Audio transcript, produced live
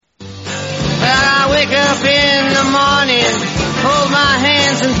wake up in the morning, hold my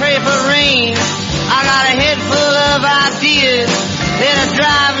hands and pray for rain. I got a head full of ideas that are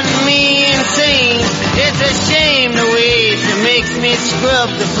driving me insane. It's a shame the way she makes me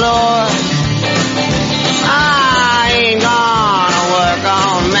scrub the floor. I ain't gonna work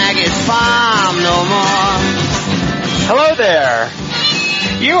on Maggie's farm no more. Hello there.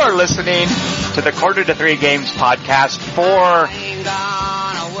 You are listening to the Quarter to Three Games podcast for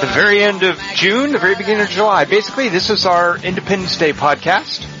the very end of June, the very beginning of July. Basically, this is our Independence Day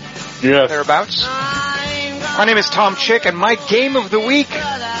podcast. Yes. Thereabouts. My name is Tom Chick, and my game of the week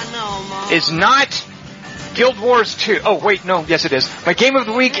is not Guild Wars 2. Oh, wait, no, yes it is. My game of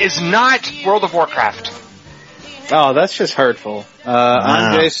the week is not World of Warcraft. Oh, that's just hurtful.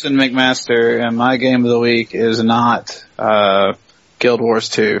 I'm Jason McMaster, and my game of the week is not Guild Wars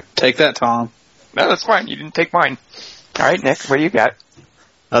 2. Take that, Tom. No, that's fine. You didn't take mine. All right, Nick, what do you got?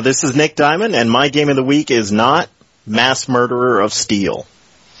 This is Nick Diamond, and my game of the week is not Mass Murderer of Steel.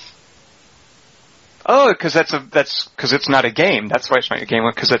 Oh, because it's not a game. That's why it's not your game,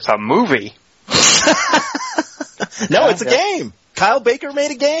 because it's a movie. No, it's a game. Kyle Baker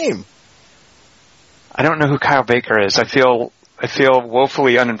made a game. I don't know who Kyle Baker is. I feel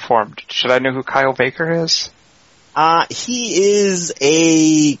woefully uninformed. Should I know who Kyle Baker is? He is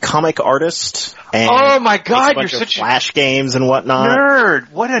a comic artist. And oh my God, you're such Flash games and whatnot. Nerd.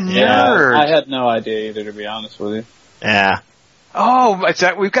 What a nerd. I had no idea either, to be honest with you. Yeah. Oh, it's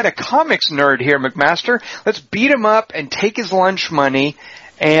that we've got a comics nerd here, McMaster. Let's beat him up and take his lunch money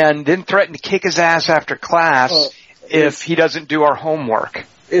and then threaten to kick his ass after class if he doesn't do our homework.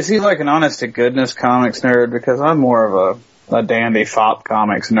 Is he like an honest-to-goodness comics nerd? Because I'm more of a dandy fop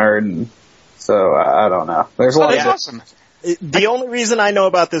comics nerd, and so I don't know. There's a lot of awesome. The only reason I know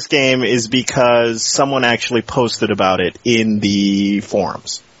about this game is because someone actually posted about it in the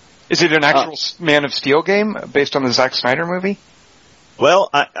forums. Is it an actual Man of Steel game based on the Zack Snyder movie? Well,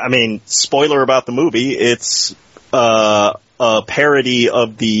 I mean, spoiler about the movie, it's a parody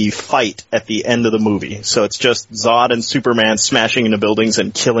of the fight at the end of the movie. So it's just Zod and Superman smashing into buildings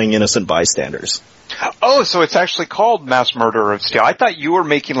and killing innocent bystanders. Oh, so it's actually called Mass Murderer of Steel. I thought you were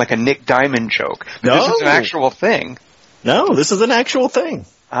making like a Nick Diamond joke. No. This is an actual thing. No, this is an actual thing.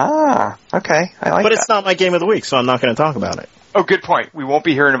 Ah, okay. I like that. But it's not my game of the week, so I'm not going to talk about it. Oh, good point. We won't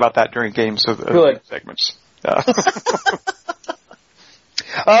be hearing about that during games of segments.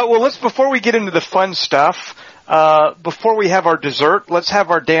 Well, before we get into the fun stuff, before we have our dessert, let's have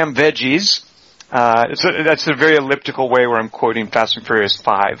our damn veggies. That's a very elliptical way where I'm quoting Fast and Furious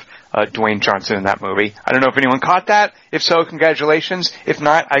 5, Dwayne Johnson in that movie. I don't know if anyone caught that. If so, congratulations. If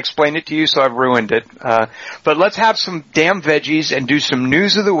not, I explained it to you, so I've ruined it. But let's have some damn veggies and do some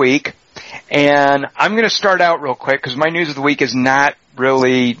news of the week. And I'm going to start out real quick because my news of the week is not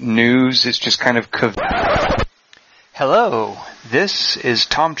really news. It's just kind of Hello, this is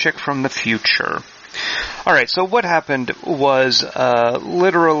Tom Chick from the future. Alright, so what happened was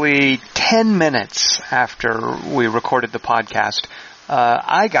literally 10 minutes after we recorded the podcast,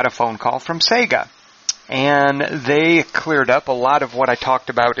 I got a phone call from Sega. And they cleared up a lot of what I talked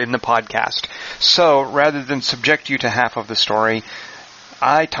about in the podcast. So, rather than subject you to half of the story,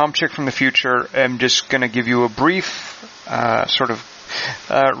 I, Tom Chick from the future, am just going to give you a brief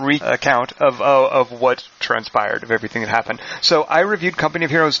recount of what transpired, of everything that happened. So I reviewed Company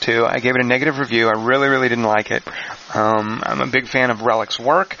of Heroes 2. I gave it a negative review. I really, really didn't like it. I'm a big fan of Relic's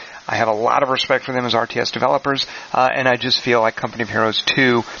work. I have a lot of respect for them as RTS developers, and I just feel like Company of Heroes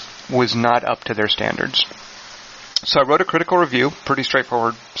 2 was not up to their standards. So I wrote a critical review, pretty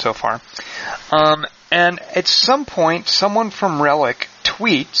straightforward so far. And at some point, someone from Relic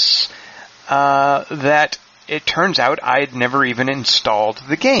tweets that it turns out I had never even installed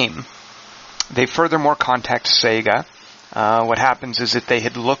the game. They furthermore contact Sega. What happens is that they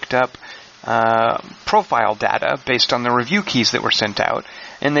had looked up profile data based on the review keys that were sent out,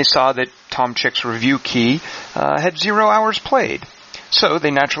 and they saw that Tom Chick's review key had 0 hours played. So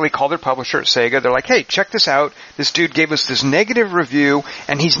they naturally call their publisher at Sega. They're like, hey, check this out. This dude gave us this negative review,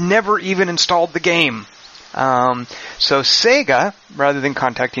 and he's never even installed the game. So Sega, rather than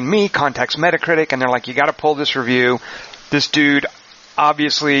contacting me, contacts Metacritic, and they're like, you gotta pull this review. This dude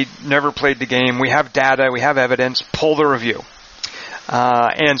obviously never played the game. We have data, we have evidence. Pull the review.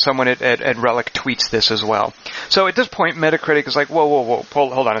 And someone at Relic tweets this as well. So at this point, Metacritic is like, whoa,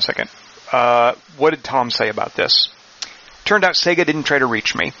 hold on a second. What did Tom say about this? Turned out Sega didn't try to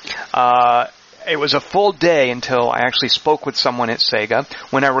reach me. it was a full day until I actually spoke with someone at Sega.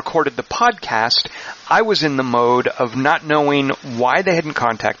 When I recorded the podcast, I was in the mode of not knowing why they hadn't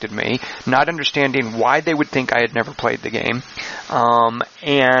contacted me, not understanding why they would think I had never played the game,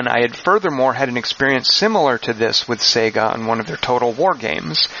 and I had furthermore had an experience similar to this with Sega on one of their Total War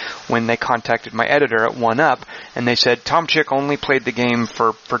games when they contacted my editor at 1UP, and they said, Tom Chick only played the game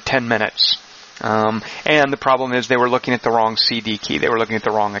for 10 minutes. And the problem is they were looking at the wrong CD key. They were looking at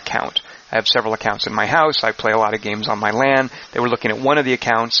the wrong account. I have several accounts in my house. I play a lot of games on my LAN. They were looking at one of the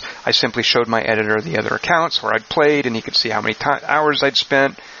accounts. I simply showed my editor the other accounts where I'd played, and he could see how many hours I'd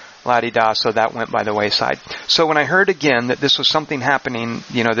spent. La-di-da, so that went by the wayside. So when I heard again that this was something happening,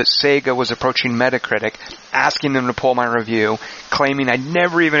 that Sega was approaching Metacritic, asking them to pull my review, claiming I'd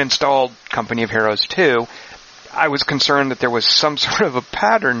never even installed Company of Heroes 2, I was concerned that there was some sort of a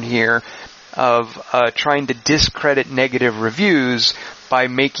pattern here of trying to discredit negative reviews by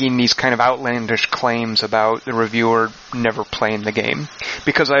making these kind of outlandish claims about the reviewer never playing the game.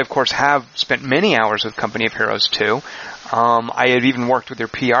 Because I, of course, have spent many hours with Company of Heroes 2. I had even worked with their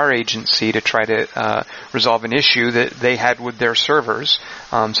PR agency to try to resolve an issue that they had with their servers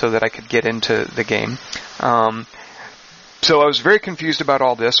so that I could get into the game. So I was very confused about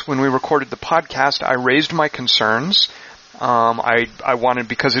all this. When we recorded the podcast, I raised my concerns. I wanted,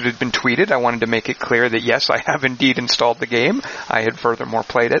 because it had been tweeted, I wanted to make it clear that yes, I have indeed installed the game. I had furthermore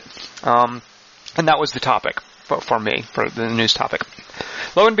played it. And that was the topic for me, for the news topic.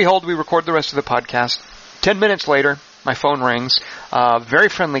 Lo and behold, we record the rest of the podcast. 10 minutes later, my phone rings. Very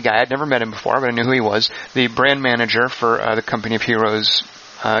friendly guy. I'd never met him before, but I knew who he was. The brand manager for the Company of Heroes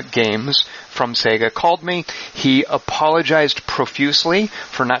games from Sega called me. He apologized profusely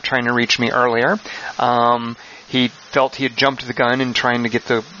for not trying to reach me earlier. He felt he had jumped the gun in trying to get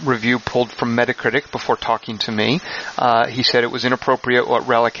the review pulled from Metacritic before talking to me. He said it was inappropriate what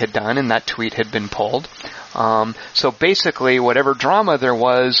Relic had done, and that tweet had been pulled. So basically, whatever drama there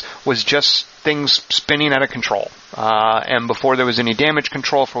was just things spinning out of control. And before there was any damage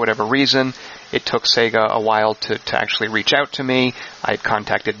control for whatever reason, it took Sega a while to actually reach out to me. I had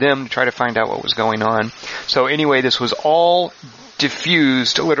contacted them to try to find out what was going on. So anyway, this was all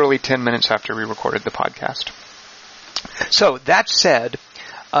diffused literally 10 minutes after we recorded the podcast. So, that said,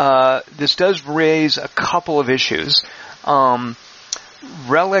 this does raise a couple of issues.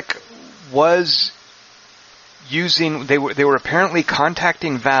 Relic was using, they were apparently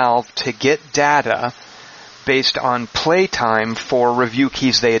contacting Valve to get data based on playtime for review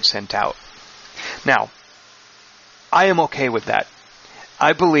keys they had sent out. Now, I am okay with that.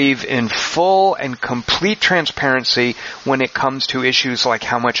 I believe in full and complete transparency when it comes to issues like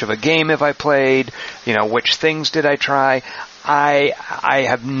how much of a game have I played, which things did I try. I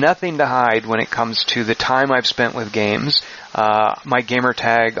have nothing to hide when it comes to the time I've spent with games. My gamer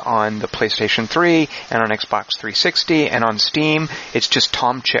tag on the PlayStation 3 and on Xbox 360 and on Steam, it's just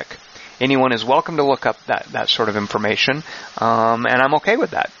Tom Chick. Anyone is welcome to look up that sort of information, and I'm okay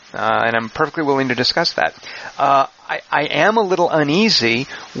with that. And I'm perfectly willing to discuss that. I am a little uneasy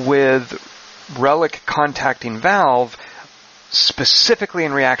with Relic contacting Valve specifically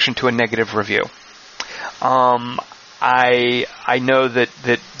in reaction to a negative review. I know that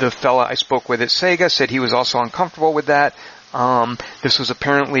the fella I spoke with at Sega said he was also uncomfortable with that. This was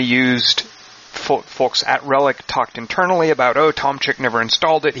apparently used. Folks at Relic talked internally about, Tom Chick never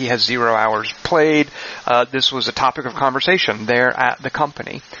installed it, he has 0 hours played. This was a topic of conversation there at the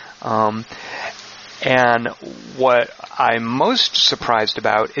company. And what I'm most surprised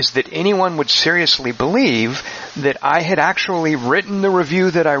about is that anyone would seriously believe that I had actually written the review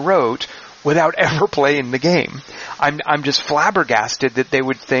that I wrote without ever playing the game. I'm just flabbergasted that they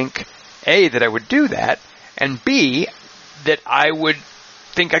would think, A, that I would do that, and B, that I would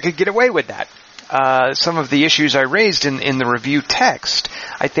think I could get away with that. Some of the issues I raised in the review text,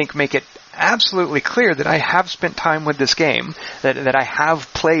 I think make it absolutely clear that I have spent time with this game, that I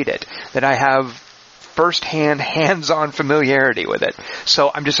have played it, that I have first-hand, hands-on familiarity with it.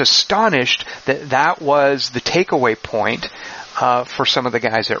 So I'm just astonished that was the takeaway point for some of the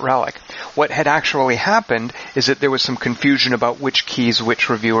guys at Relic. What had actually happened is that there was some confusion about which keys which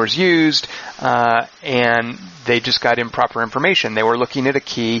reviewers used, and they just got improper information. They were looking at a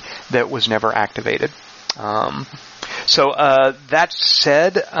key that was never activated. So that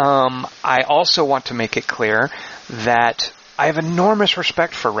said, I also want to make it clear that I have enormous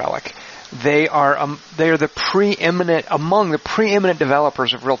respect for Relic. They are among the preeminent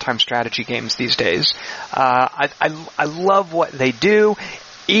developers of real-time strategy games these days. I love what they do,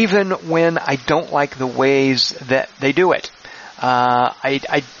 even when I don't like the ways that they do it.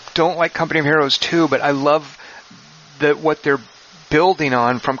 I don't like Company of Heroes 2, but I love what they're building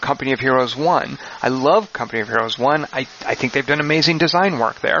on from Company of Heroes 1. I love Company of Heroes 1. I think they've done amazing design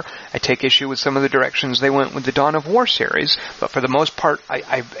work there. I take issue with some of the directions they went with the Dawn of War series, but for the most part,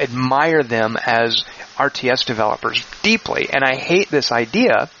 I admire them as RTS developers deeply, and I hate this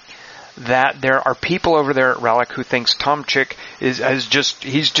idea that there are people over there at Relic who thinks Tomchik he's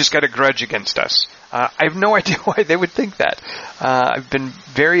just got a grudge against us. I have no idea why they would think that. I've been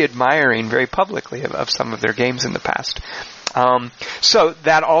very admiring, very publicly, of some of their games in the past. So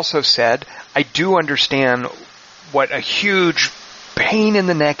that also said, I do understand what a huge pain in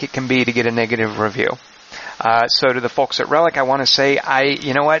the neck it can be to get a negative review. So to the folks at Relic, I want to say,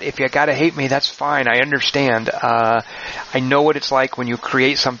 you know what, if you gotta hate me, that's fine, I understand. I know what it's like when you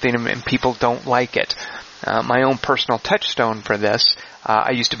create something and people don't like it. My own personal touchstone for this,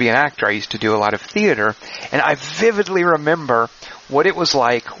 I used to be an actor, I used to do a lot of theater, and I vividly remember what it was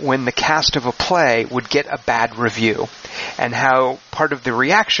like when the cast of a play would get a bad review, and how part of the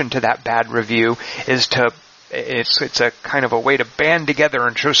reaction to that bad review is it's a kind of a way to band together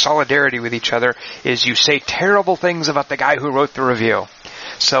and show solidarity with each other, is you say terrible things about the guy who wrote the review.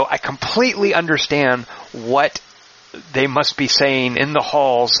 So I completely understand what they must be saying in the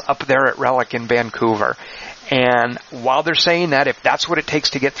halls up there at Relic in Vancouver. And while they're saying that, if that's what it takes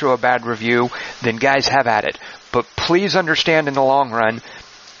to get through a bad review, then guys, have at it. But please understand, in the long run,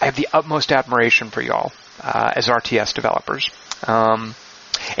 I have the utmost admiration for y'all as RTS developers.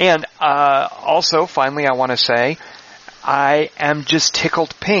 And also, finally, I want to say, I am just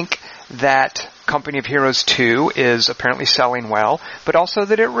tickled pink that Company of Heroes 2 is apparently selling well, but also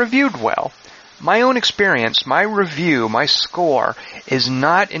that it reviewed well. My own experience, my review, my score is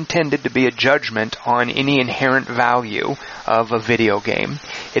not intended to be a judgment on any inherent value of a video game.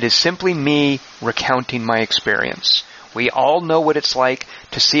 It is simply me recounting my experience. We all know what it's like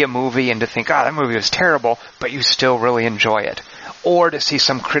to see a movie and to think, that movie was terrible, but you still really enjoy it. Or to see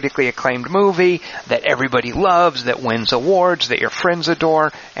some critically acclaimed movie that everybody loves, that wins awards, that your friends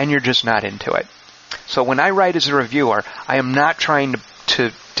adore, and you're just not into it. So when I write as a reviewer, I am not trying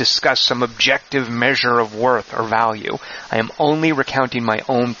to discuss some objective measure of worth or value. I am only recounting my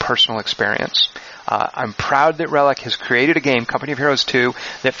own personal experience. I'm proud that Relic has created a game, Company of Heroes 2,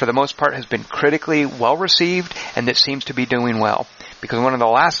 that for the most part has been critically well received and that seems to be doing well. Because one of the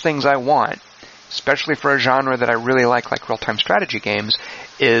last things I want, especially for a genre that I really like real-time strategy games,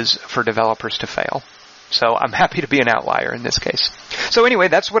 is for developers to fail. So I'm happy to be an outlier in this case. So anyway,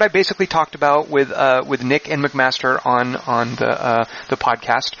 that's what I basically talked about with Nick and McMaster on the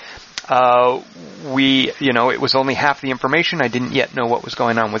podcast. It was only half the information. I didn't yet know what was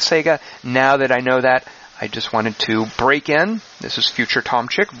going on with Sega. Now that I know that, I just wanted to break in. This is future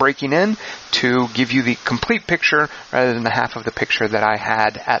Tomchik breaking in to give you the complete picture rather than the half of the picture that I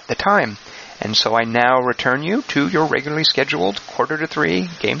had at the time. And so I now return you to your regularly scheduled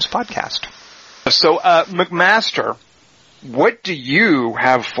 2:45 Games podcast. So, McMaster, what do you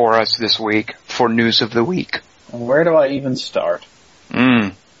have for us this week for News of the Week? Where do I even start?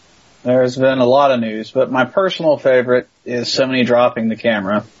 There's been a lot of news, but my personal favorite is Sony dropping the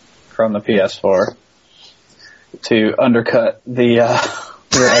camera from the PS4 to undercut the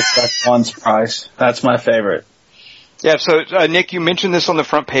Xbox One's price. That's my favorite. Yeah, so Nick, you mentioned this on the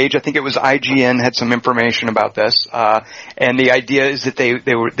front page. I think it was IGN had some information about this, and the idea is that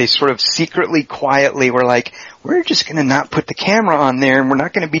they sort of secretly, quietly were like, we're just going to not put the camera on there, and we're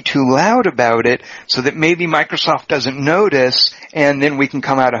not going to be too loud about it, so that maybe Microsoft doesn't notice, and then we can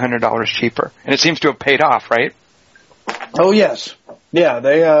come out $100 cheaper. And it seems to have paid off, right? Oh yes, yeah.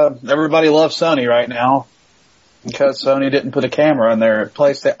 Everybody loves Sony right now because Sony didn't put a camera in their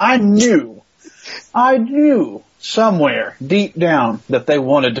place. I knew. Somewhere deep down that they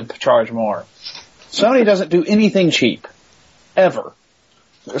wanted to charge more. Sony doesn't do anything cheap. Ever.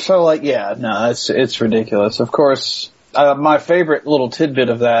 So it's ridiculous. Of course, my favorite little tidbit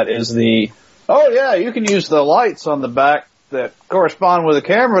of that is you can use the lights on the back that correspond with the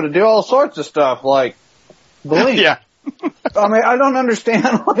camera to do all sorts of stuff like blink. Yeah. I mean, I don't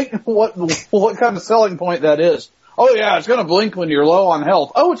understand what kind of selling point that is. Oh yeah, it's gonna blink when you're low on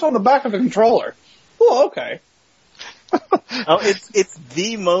health. Oh, it's on the back of the controller. Well, okay. It's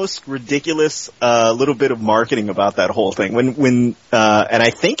the most ridiculous little bit of marketing about that whole thing. When and I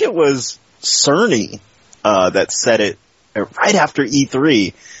think it was Cerny that said it right after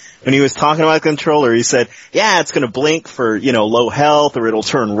E3 when he was talking about the controller. He said, "Yeah, it's going to blink for low health, or it'll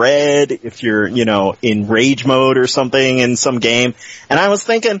turn red if you're in rage mode or something in some game." And I was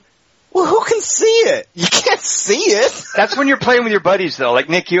thinking, Well, who can see it? You can't see it. That's when you're playing with your buddies, though. Like,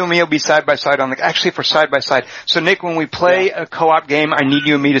 Nick, you and me will be side by side on the... Actually, if we're side by side. So, Nick, when we play a co-op game, I need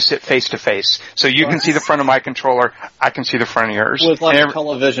you and me to sit face to face. So you can see the front of my controller, I can see the front of yours. With like a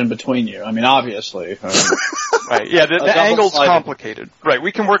television between you. I mean, obviously. Right, yeah, the angle's complicated. Right,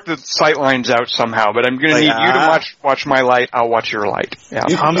 we can work the sight lines out somehow, but I'm going to need you to watch my light, I'll watch your light. Yeah.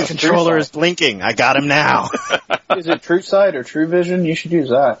 Tommy's controller is blinking. I got him now. Is it True Sight or True Vision? You should use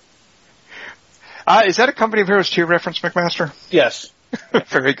that. Is that a Company of Heroes 2 reference, McMaster? Yes.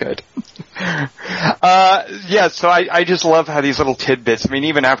 Very good. So I just love how these little tidbits, I mean,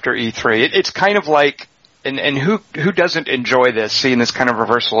 even after E3, it's kind of like, and who doesn't enjoy this, seeing this kind of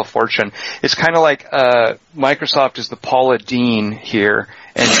reversal of fortune? It's kind of like, Microsoft is the Paula Deen here,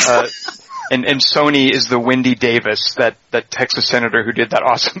 and Sony is the Wendy Davis, that Texas senator who did that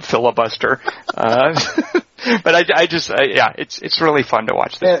awesome filibuster. But it's really fun to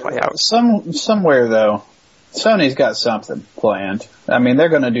watch this play out. Somewhere though, Sony's got something planned. I mean, they're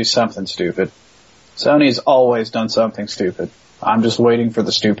going to do something stupid. Sony's always done something stupid. I'm just waiting for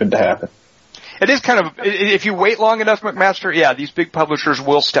the stupid to happen. It is kind of, if you wait long enough, McMaster, these big publishers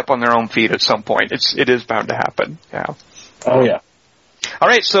will step on their own feet at some point. It is bound to happen. Yeah. Oh yeah. All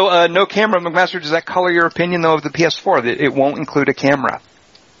right, so no camera, McMaster. Does that color your opinion though of the PS4? That it won't include a camera?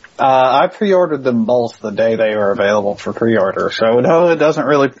 I pre-ordered them both the day they were available for pre-order, so no, it doesn't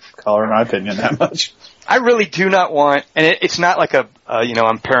really color my opinion that much. I really do not want, and it's not like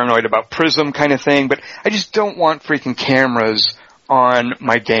I'm paranoid about Prism kind of thing, but I just don't want freaking cameras on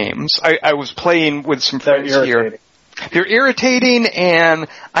my games. I was playing with some friends here. They're irritating, and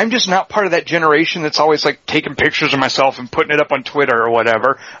I'm just not part of that generation that's always like taking pictures of myself and putting it up on Twitter or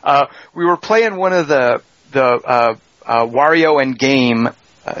whatever. We were playing one of the Wario and Game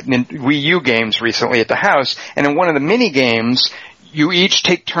Wii U games recently at the house, and in one of the mini games, you each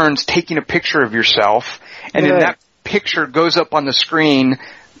take turns taking a picture of yourself, and then that picture goes up on the screen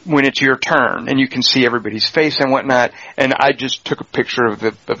when it's your turn, and you can see everybody's face and whatnot. And I just took a picture of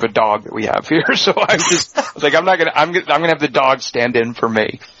a dog that we have here, so I was like, I'm gonna have the dog stand in for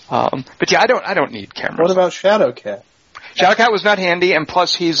me. But yeah, I don't need cameras. What about Shadowcat? Shadowcat was not handy, and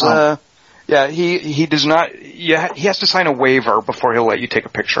plus he's he does not. Yeah, he has to sign a waiver before he'll let you take a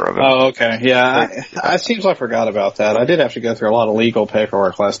picture of him. Oh, okay. Yeah, it seems I forgot about that. I did have to go through a lot of legal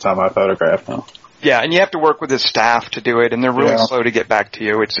paperwork last time I photographed him. Yeah, and you have to work with his staff to do it, and they're really slow to get back to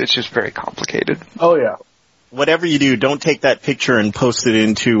you. It's just very complicated. Oh yeah. Whatever you do, don't take that picture and post it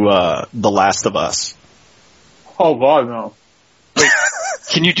into The Last of Us. Oh God, no. Wait,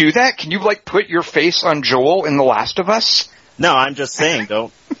 can you do that? Can you put your face on Joel in The Last of Us? No, I'm just saying,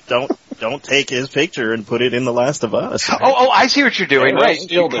 don't take his picture and put it in The Last of Us. Right? Oh, I see what you're doing. Right,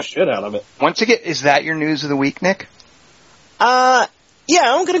 steal the shit out of it. Once again, is that your news of the week, Nick? Yeah,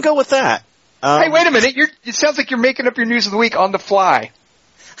 I'm gonna go with that. Hey, wait a minute! It sounds like you're making up your news of the week on the fly.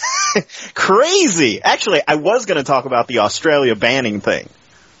 Crazy. Actually, I was gonna talk about the Australia banning thing.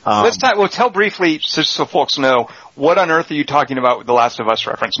 Let's talk. Well, tell briefly, just so folks know, what on earth are you talking about with the Last of Us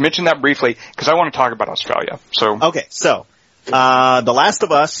reference? Mention that briefly, because I want to talk about Australia. Okay, so The Last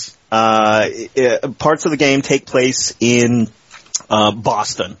of Us, parts of the game take place in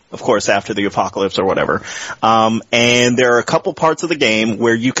Boston, of course, after the apocalypse or whatever. And there are a couple parts of the game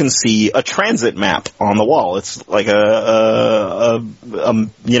where you can see a transit map on the wall. It's like an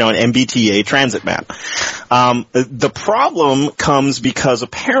MBTA transit map. The problem comes because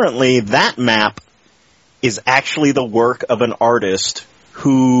apparently that map is actually the work of an artist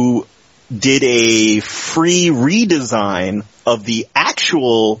who did a free redesign of the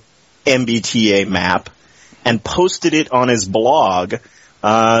actual MBTA map and posted it on his blog,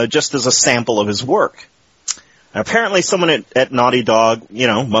 just as a sample of his work. And apparently someone at Naughty Dog,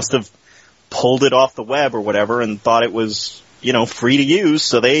 must have pulled it off the web or whatever and thought it was, free to use,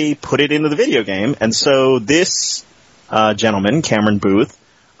 so they put it into the video game. And so this, gentleman, Cameron Booth,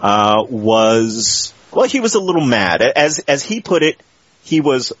 he was a little mad. As he put it, he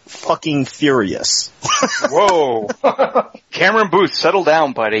was fucking furious. Whoa. Cameron Booth, settle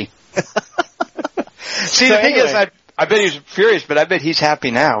down, buddy. See, the thing is, I bet he's furious, but I bet he's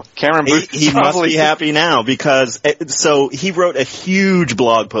happy now. Cameron Booth he must be happy now because, so he wrote a huge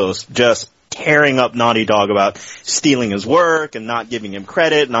blog post just tearing up Naughty Dog about stealing his work and not giving him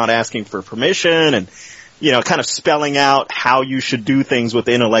credit, not asking for permission, and, kind of spelling out how you should do things with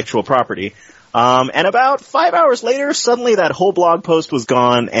intellectual property. And about 5 hours later, suddenly that whole blog post was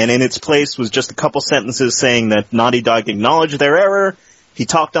gone, and in its place was just a couple sentences saying that Naughty Dog acknowledged their error. He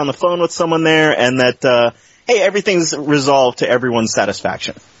talked on the phone with someone there, and that, hey, everything's resolved to everyone's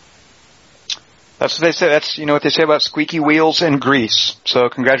satisfaction. That's what they say. That's, what they say about squeaky wheels and grease. So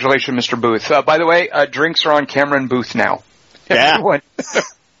congratulations, Mr. Booth. By the way, drinks are on Cameron Booth now. Yeah.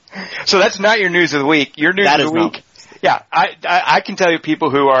 So that's not your news of the week. Your news of the week. Yeah, I can tell you people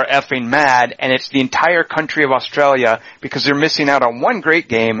who are effing mad, and it's the entire country of Australia because they're missing out on one great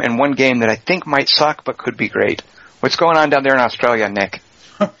game and one game that I think might suck but could be great. What's going on down there in Australia, Nick?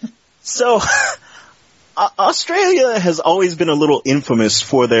 So, Australia has always been a little infamous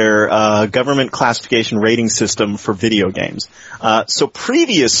for their government classification rating system for video games. So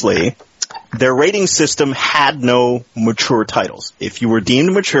previously, their rating system had no mature titles. If you were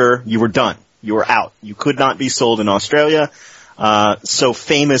deemed mature, you were done. You were out. You could not be sold in Australia. So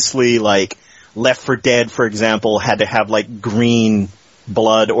famously, like, Left 4 Dead, for example, had to have, like, green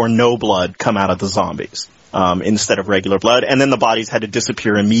blood or no blood come out of the zombies, instead of regular blood. And then the bodies had to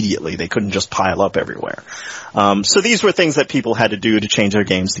disappear immediately. They couldn't just pile up everywhere. So these were things that people had to do to change their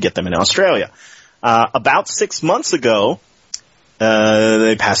games to get them in Australia. About 6 months ago,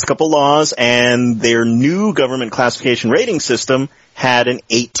 they passed a couple laws, and their new government classification rating system had an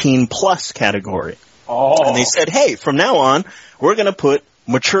 18-plus category. Oh. And they said, hey, from now on, we're going to put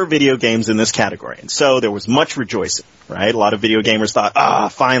mature video games in this category. And so there was much rejoicing, right? A lot of video gamers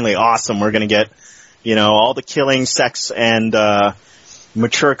thought, finally, awesome, we're going to get, all the killing, sex, and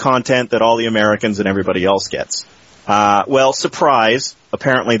mature content that all the Americans and everybody else gets. Well, surprise,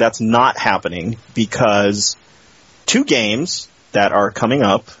 apparently that's not happening because 2 games that are coming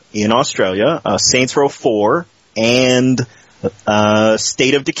up in Australia, Saints Row 4 and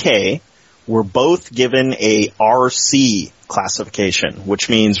State of Decay, were both given a RC classification, which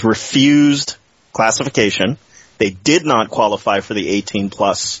means refused classification. They did not qualify for the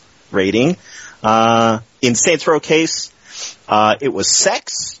 18-plus rating. In Saints Row case, it was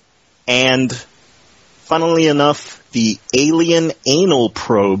sex, and funnily enough, the alien anal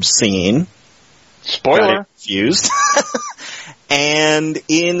probe scene. Spoiler. Refused. And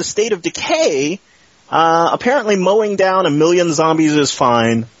in State of Decay, apparently mowing down 1 million zombies is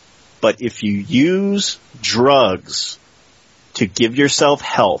fine, but if you use drugs to give yourself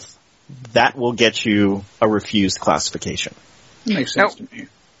health, that will get you a refused classification. Makes sense to me.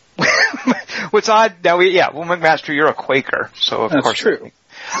 What's odd, McMaster, you're a Quaker, so of That's course. True.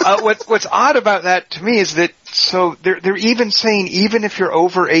 What's odd about that to me is that, so they're even saying even if you're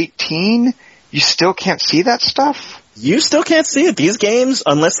over 18, you still can't see that stuff? You still can't see it. These games,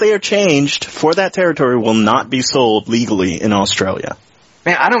 unless they are changed for that territory, will not be sold legally in Australia.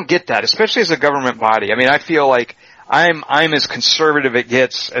 Man, I don't get that, especially as a government body. I mean, I feel like I'm as conservative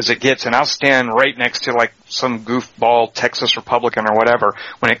as it gets, and I'll stand right next to like some goofball Texas Republican or whatever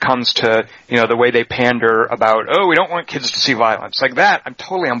when it comes to, the way they pander about, we don't want kids to see violence. Like that, I'm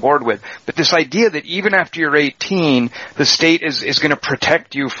totally on board with. But this idea that even after you're 18, the state is going to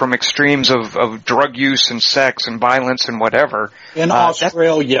protect you from extremes of drug use and sex and violence and whatever. In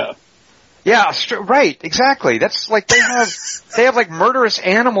Australia. Yeah, right, exactly. That's like they have like murderous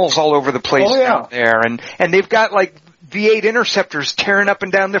animals all over the place out there, and they've got like V8 interceptors tearing up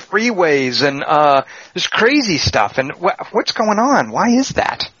and down the freeways, and there's crazy stuff. And what's going on? Why is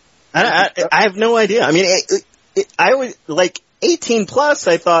that? I have no idea. I mean, I always like 18 plus.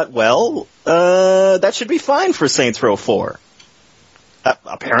 I thought, well, that should be fine for Saints Row 4.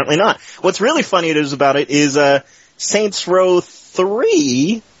 Apparently not. What's really funny about it is Saints Row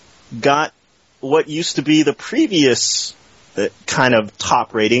 3 got what used to be the previous kind of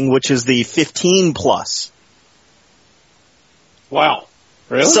top rating, which is the 15 plus. Wow.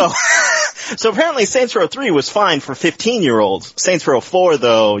 Really? So apparently Saints Row 3 was fine for 15-year-olds. Saints Row 4,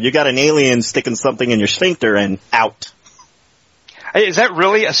 though, you got an alien sticking something in your sphincter and out. Is that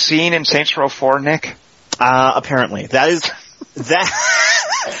really a scene in Saints Row 4, Nick? Apparently.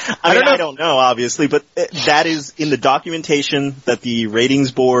 I don't know, obviously, but that is in the documentation that the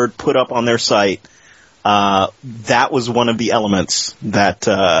ratings board put up on their site. That was one of the elements that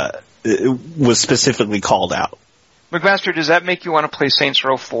was specifically called out. McMaster, does that make you want to play Saints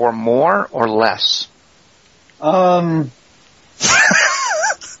Row 4 more or less? Well,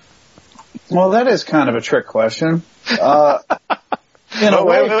 that is kind of a trick question. Wait,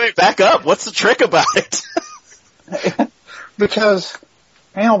 back up. What's the trick about it? Because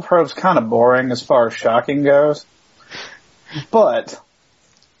anal probe's kind of boring as far as shocking goes. But,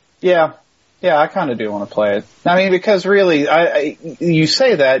 yeah, I kind of do want to play it. I mean, because really, you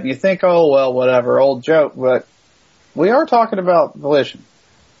say that, and you think, oh, well, whatever, old joke, but we are talking about volition.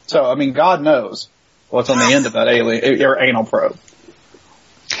 So, I mean, God knows what's on the end of that anal probe.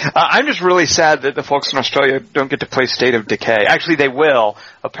 I'm just really sad that the folks in Australia don't get to play State of Decay. Actually, they will.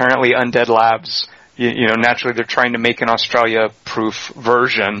 Apparently, Undead Labs naturally they're trying to make an Australia-proof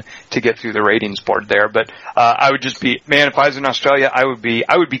version to get through the ratings board there. But I would just be, man, if I was in Australia, I would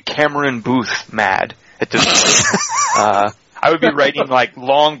be Cameron Booth mad at this point. I would be writing like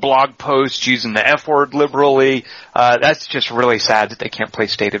long blog posts using the F word liberally. That's just really sad that they can't play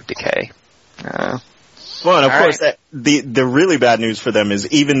State of Decay. Well, and of course, the really bad news for them is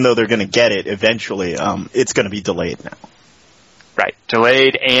even though they're going to get it eventually, it's going to be delayed now. Right,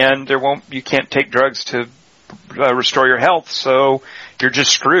 delayed, and you can't take drugs to restore your health, so you're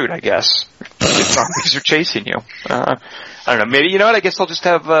just screwed, I guess. If zombies are chasing you. I don't know. Maybe, you know what? I guess they'll just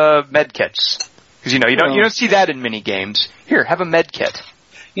have med kits. Because, you don't see that in mini games. Here, have a med kit.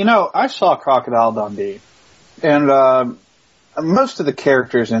 I saw Crocodile Dundee, and most of the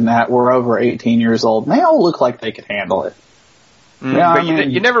characters in that were over 18 years old, and they all look like they could handle it. But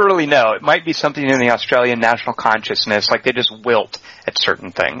you never really know. It might be something in the Australian national consciousness, like they just wilt at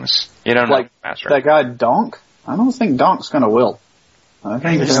certain things. You don't know, like Master. That guy Donk? I don't think Donk's going to wilt. I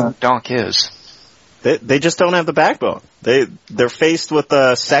think Donk is. They just don't have the backbone. They're faced with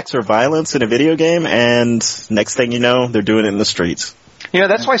sex or violence in a video game, and next thing you know, they're doing it in the streets.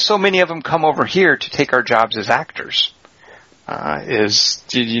 That's why so many of them come over here to take our jobs as actors.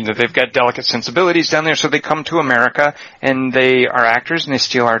 They've got delicate sensibilities down there, so they come to America and they are actors and they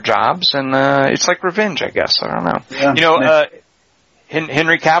steal our jobs, and it's like revenge, I guess. I don't know. Yeah.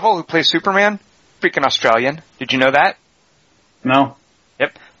 Henry Cavill, who plays Superman, freaking Australian. Did you know that? No.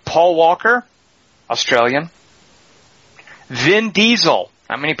 Yep. Paul Walker, Australian. Vin Diesel.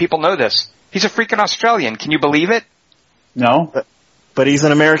 Not many people know this. He's a freaking Australian. Can you believe it? No. But he's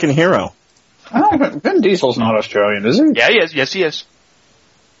an American hero. Vin Diesel's not Australian, is he? Yeah, he is. Yes, he is.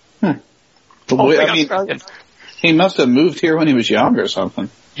 Australian. He must have moved here when he was young or something.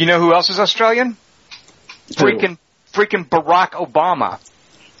 You know who else is Australian? Freaking Barack Obama.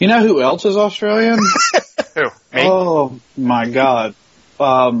 You know who else is Australian? Who? Me? Oh, my God.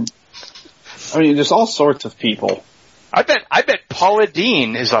 There's all sorts of people. I bet Paula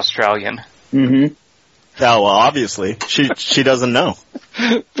Dean is Australian. Mm-hmm. Oh, well, obviously. She doesn't know.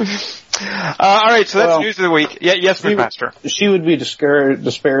 All right, so that's news of the week. Yeah, yes, McMaster. She would be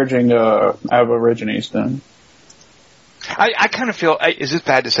disparaging Aborigines then. I kind of feel, is it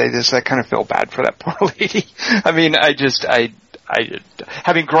bad to say this? I kind of feel bad for that poor lady. I mean,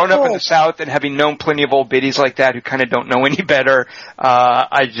 having grown up in the South and having known plenty of old biddies like that who kind of don't know any better,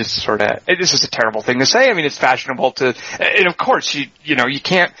 I just sort of, this is a terrible thing to say. I mean, it's fashionable to, and of course, you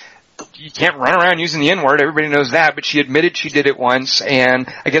can't run around using the N-word. Everybody knows that, but she admitted she did it once, and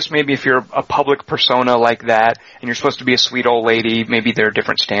I guess maybe if you're a public persona like that, and you're supposed to be a sweet old lady, maybe there are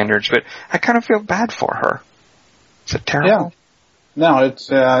different standards, but I kind of feel bad for her. Is it terrible? Yeah. No, it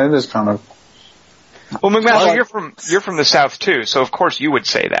is kind of. Well, McMaster, you're from the South too, so of course you would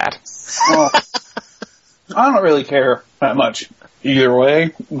say that. Well, I don't really care that much either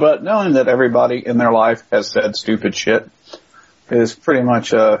way, but knowing that everybody in their life has said stupid shit is pretty much,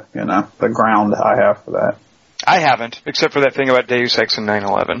 the ground I have for that. I haven't, except for that thing about Deus Ex and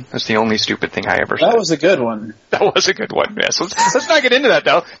 9/11. That's the only stupid thing I ever said. That was a good one. That was a good one, yes. Let's not get into that,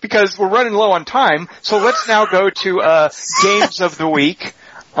 though, because we're running low on time, so let's now go to Games of the Week.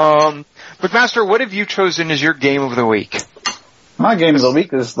 McMaster, what have you chosen as your Game of the Week? My Game of the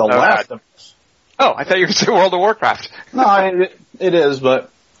Week is The Last of Us. Oh, I thought you were going to say World of Warcraft. No, it is,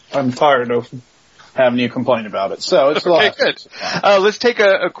 but I'm tired of having you complain about it. So it's okay, good. Let's take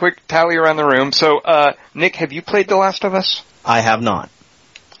a quick tally around the room. So, Nick, have you played The Last of Us? I have not.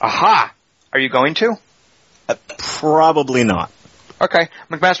 Aha! Are you going to? Probably not. Okay.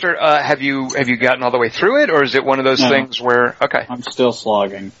 McMaster, have you gotten all the way through it, or is it one of those things where, okay. I'm still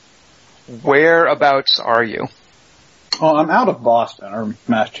slogging. Whereabouts are you? Well, I'm out of Boston, or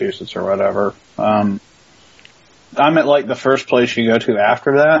Massachusetts, or whatever. I'm at, the first place you go to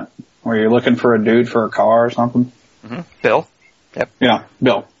after that, where you're looking for a dude for a car or something. Mm-hmm. Bill? Yep. Yeah,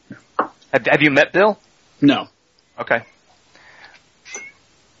 Bill. Have you met Bill? No. Okay.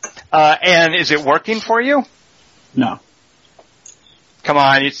 And is it working for you? No. Come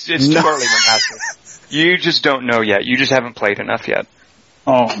on, it's too early, McMaster. You just don't know yet. You just haven't played enough yet.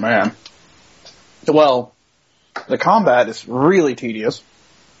 Oh, man. Well, the combat is really tedious,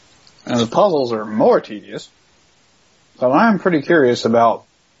 and the puzzles are more tedious. So I'm pretty curious about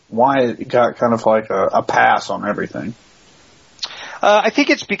why it got kind of like a pass on everything. I think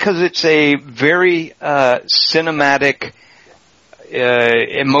it's because it's a very cinematic,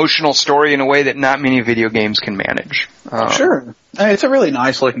 emotional story in a way that not many video games can manage. Sure. I mean, it's a really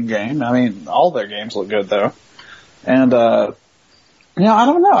nice looking game. I mean, all their games look good though. And, I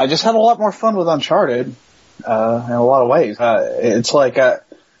don't know. I just had a lot more fun with Uncharted, in a lot of ways. It's like,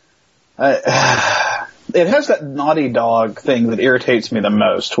 it has that Naughty Dog thing that irritates me the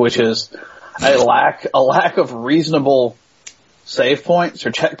most, which is a lack of reasonable save points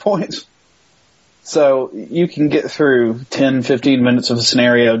or checkpoints. So you can get through 10, 15 minutes of a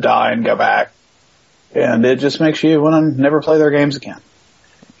scenario, die, and go back. And it just makes you want to never play their games again.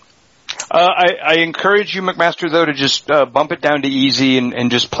 I encourage you, McMaster, though, to just bump it down to easy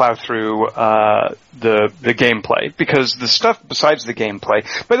and just plow through the gameplay, because the stuff besides the gameplay.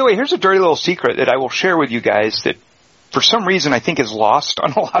 By the way, here's a dirty little secret that I will share with you guys that, for some reason, I think is lost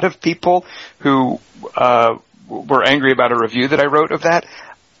on a lot of people who were angry about a review that I wrote of that.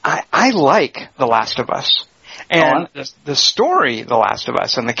 I like The Last of Us. And the story, The Last of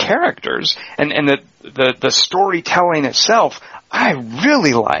Us, and the characters, and the storytelling itself, I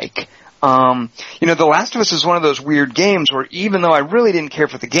really like. The Last of Us is one of those weird games where, even though I really didn't care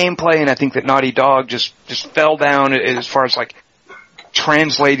for the gameplay, and I think that Naughty Dog just fell down as far as like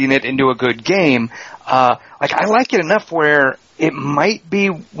translating it into a good game, I like it enough where it might be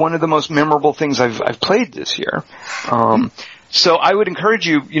one of the most memorable things I've played this year. So I would encourage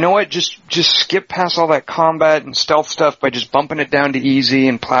you, you know what, just skip past all that combat and stealth stuff by just bumping it down to easy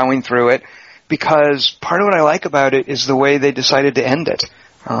and plowing through it, because part of what I like about it is the way they decided to end it.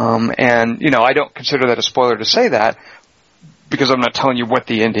 I don't consider that a spoiler to say that, because I'm not telling you what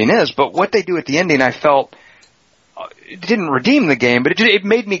the ending is, but what they do at the ending, I felt, it didn't redeem the game, but it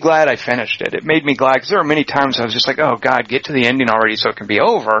made me glad I finished it. It made me glad, because there were many times I was just like, oh God, get to the ending already so it can be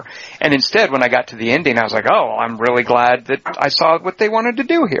over. And instead, when I got to the ending, I was like, oh, I'm really glad that I saw what they wanted to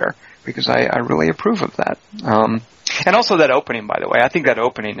do here, because I really approve of that. And also that opening, by the way. I think that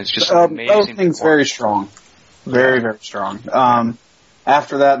opening is just amazing. The opening's very strong. Very, very strong.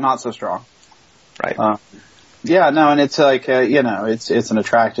 After that, not so strong. Right. And it's like, it's an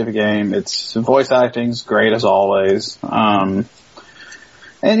attractive game. Its voice acting's great as always. There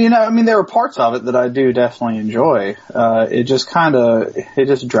were parts of it that I do definitely enjoy. It just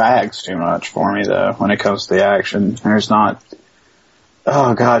drags too much for me, though, when it comes to the action. There's not,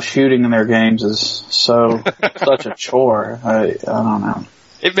 oh gosh, shooting in their games is such a chore. I don't know.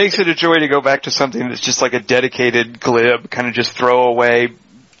 It makes it a joy to go back to something that's just like a dedicated, glib, kind of just throw away,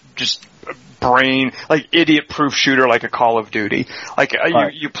 just brain, like idiot-proof shooter like a Call of Duty. Like,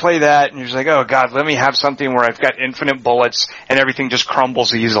 you play that and you're just like, oh God, let me have something where I've got infinite bullets and everything just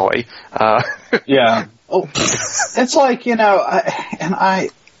crumbles easily. Yeah. Oh, it's like, I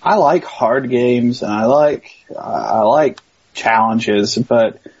like hard games and I like challenges,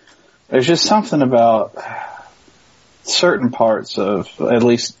 but there's just something about certain parts of, at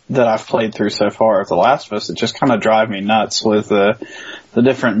least that I've played through so far of The Last of Us, that just kind of drive me nuts with the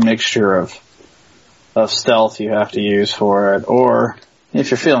different mixture of stealth you have to use for it. Or if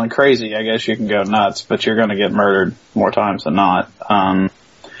you're feeling crazy, I guess you can go nuts, but you're going to get murdered more times than not. And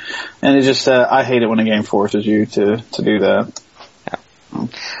it just, I hate it when a game forces you to do that.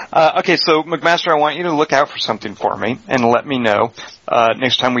 Okay, so McMaster, I want you to look out for something for me and let me know.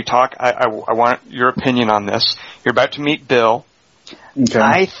 Next time we talk, I want your opinion on this. You're about to meet Bill. Okay.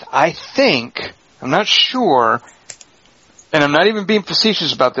 I think, I'm not sure, and I'm not even being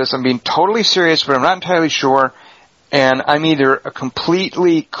facetious about this, I'm being totally serious, but I'm not entirely sure, and I'm either a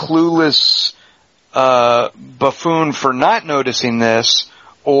completely clueless buffoon for not noticing this,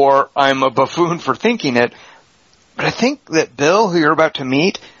 or I'm a buffoon for thinking it. But I think that Bill, who you're about to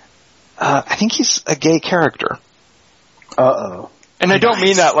meet, I think he's a gay character. Uh-oh. And I don't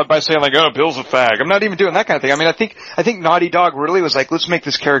mean that by saying like, oh, Bill's a fag. I'm not even doing that kind of thing. I mean, I think Naughty Dog really was like, let's make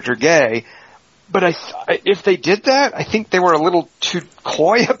this character gay. But if they did that, I think they were a little too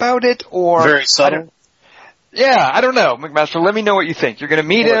coy about it, or very subtle. Yeah, I don't know, McMaster. Let me know what you think. You're going to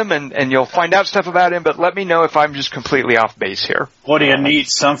meet him, and you'll find out stuff about him, but let me know if I'm just completely off base here. What do you need?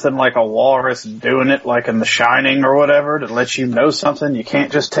 Something like a walrus doing it, like in The Shining or whatever, to let you know something? You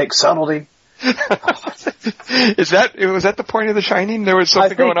can't just take subtlety. Was that the point of The Shining? There was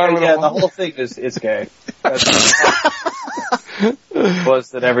something going on with the whole thing is gay. Was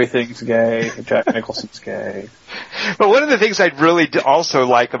that everything's gay? Jack Nicholson's gay. But one of the things I'd really also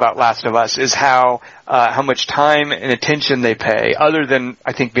like about Last of Us is how much time and attention they pay, other than,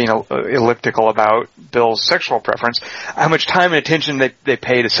 I think, being elliptical about Bill's sexual preference, how much time and attention they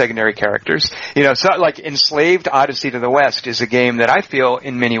pay to secondary characters. So like Enslaved Odyssey to the West is a game that I feel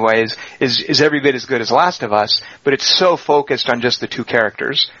in many ways is every bit as good as Last of Us, but it's so focused on just the two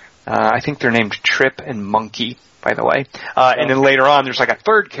characters. I think they're named Trip and Monkey, by the way. And then later on there's like a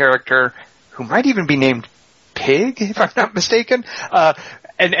third character who might even be named Pig, if I'm not mistaken.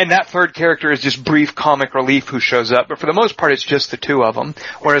 And that third character is just brief comic relief who shows up, but for the most part it's just the two of them.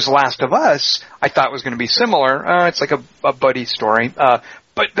 Whereas Last of Us, I thought was going to be similar. It's like a buddy story.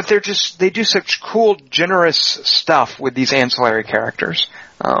 but they do such cool, generous stuff with these ancillary characters.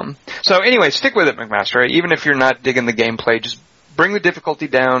 So anyway, stick with it, McMaster. Even if you're not digging the gameplay, just bring the difficulty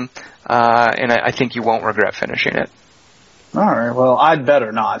down, and I think you won't regret finishing it. All right. Well, I'd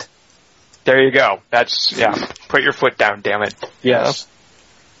better not. There you go. Put your foot down, damn it. Yes.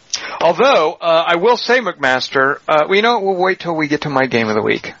 Although, I will say, McMaster, we'll wait till we get to my game of the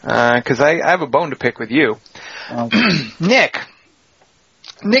week, because I have a bone to pick with you.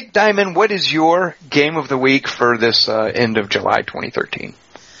 Nick Diamond, what is your game of the week for this end of July 2013?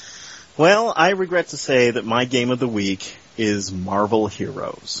 Well, I regret to say that my game of the week is Marvel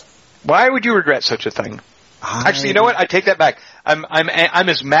Heroes. Why would you regret such a thing? Actually, you know what? I take that back. I'm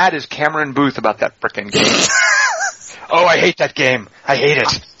as mad as Cameron Booth about that frickin' game. Oh, I hate that game. I hate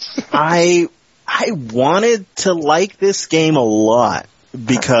it. I wanted to like this game a lot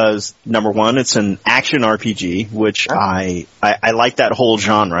because, number one, it's an action RPG, which I like that whole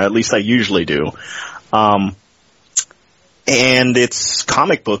genre. At least I usually do. And it's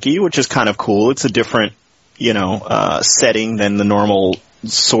comic booky, which is kind of cool. It's a different, setting than the normal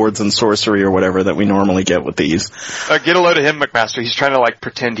swords and sorcery or whatever that we normally get with these. Get a load of him, McMaster. He's trying to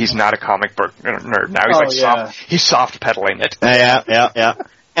pretend he's not a comic book nerd. Now he's soft pedaling it. Yeah.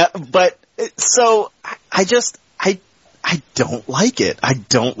 But so I don't like it. I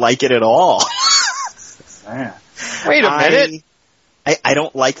don't like it at all. Man. Wait a minute. I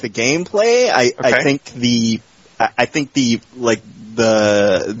don't like the gameplay. I think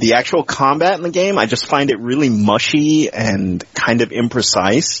the actual combat in the game, I just find it really mushy and kind of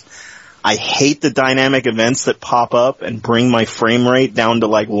imprecise. I hate the dynamic events that pop up and bring my frame rate down to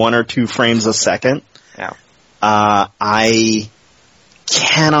 1 or 2 frames a second. Yeah. I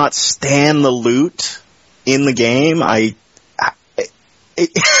cannot stand the loot in the game. I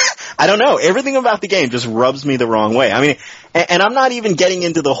don't know. Everything about the game just rubs me the wrong way. I mean, and I'm not even getting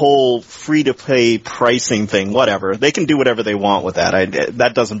into the whole free-to-play pricing thing. Whatever. They can do whatever they want with that.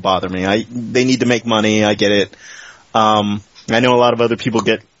 That doesn't bother me. They need to make money. I get it. I know a lot of other people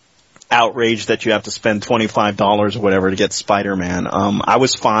get outraged that you have to spend $25 or whatever to get Spider-Man. I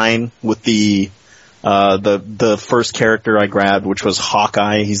was fine with the first character I grabbed, which was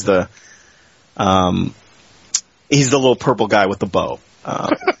Hawkeye. He's the little purple guy with the bow.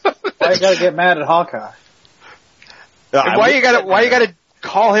 Why you gotta get mad at Hawkeye? Why you gotta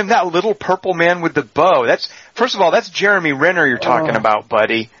call him that little purple man with the bow? First of all, that's Jeremy Renner you're talking about,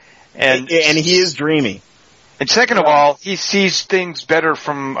 buddy. And he is dreamy. And second of all, he sees things better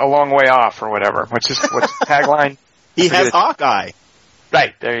from a long way off or whatever. What's his tagline? He has Hawkeye.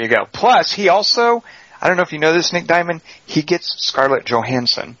 Right, there you go. Plus, he also, I don't know if you know this, Nick Diamond, he gets Scarlett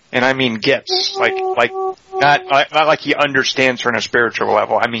Johansson. And I mean gets. Not like he understands her on a spiritual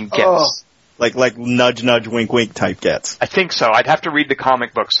level. I mean gets. Oh. Like nudge, nudge, wink, wink type gets. I think so. I'd have to read the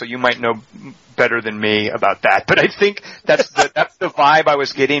comic book, so you might know better than me about that. But I think that's the vibe I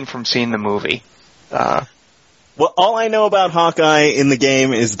was getting from seeing the movie. Well, all I know about Hawkeye in the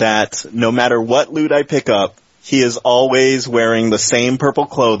game is that no matter what loot I pick up, he is always wearing the same purple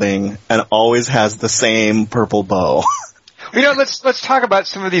clothing and always has the same purple bow. Let's talk about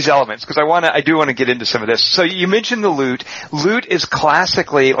some of these elements, because I do want to get into some of this. So you mentioned the loot. Loot is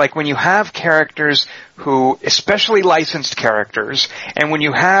classically, when you have characters who, especially licensed characters, and when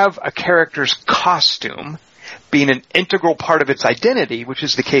you have a character's costume being an integral part of its identity, which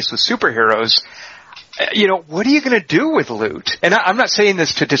is the case with superheroes, what are you going to do with loot? And I'm not saying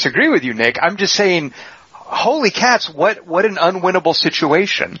this to disagree with you, Nick. I'm just saying, holy cats, what an unwinnable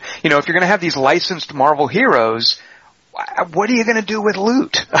situation. If you're going to have these licensed Marvel heroes, what are you going to do with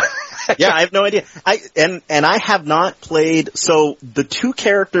loot? Yeah, I have no idea. I have not played. So the 2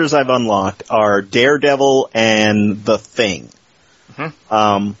 characters I've unlocked are Daredevil and the Thing.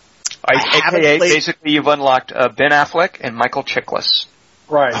 Mm-hmm. Basically, you've unlocked Ben Affleck and Michael Chiklis.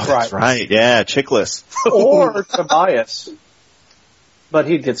 Right, That's right. Yeah, Chiklis. Or Tobias. But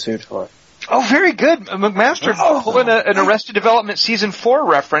he'd get sued for it. Oh, very good. McMaster pulling an Arrested Development Season 4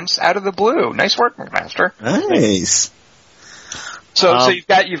 reference out of the blue. Nice work, McMaster. Nice. So you've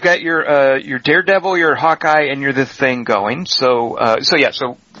got your Daredevil, your Hawkeye, and your The Thing going. So go ahead.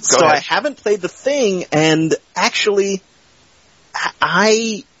 I haven't played The Thing, and actually,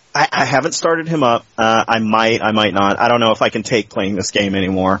 I haven't started him up. I might not. I don't know if I can take playing this game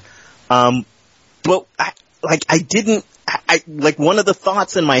anymore. But one of the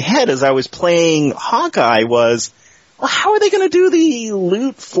thoughts in my head as I was playing Hawkeye was, well, how are they going to do the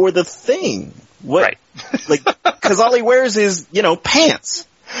loot for The Thing? What? Right. Because all he wears is, pants.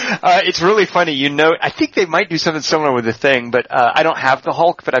 It's really funny. I think they might do something similar with the Thing, but I don't have the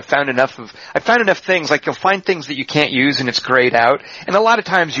Hulk, but I found enough things, like you'll find things that you can't use and it's grayed out, and a lot of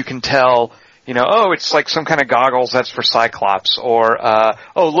times you can tell, it's like some kind of goggles, that's for Cyclops, or,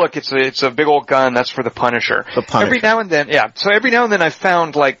 look, it's a big old gun, that's for the Punisher. Every now and then I've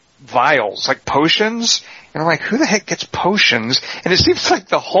found, like, vials, like potions, and I'm like, who the heck gets potions? And it seems like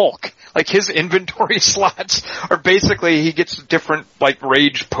the Hulk, like his inventory slots are basically, he gets different, like,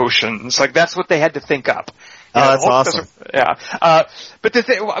 rage potions. Like, that's what they had to think up. That's awesome. Yeah. But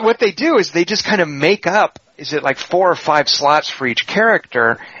what they do is they just kind of make up, is it like 4 or 5 slots for each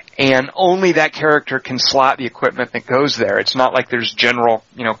character, and only that character can slot the equipment that goes there. It's not like there's general,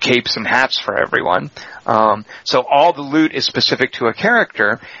 capes and hats for everyone. So all the loot is specific to a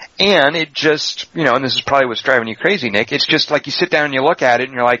character, and it just, and this is probably what's driving you crazy, Nick, it's just like you sit down and you look at it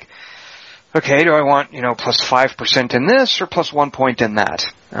and you're like, okay, do I want, plus 5% in this or plus 1 point in that?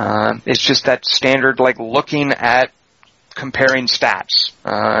 It's just that standard, like, looking at comparing stats,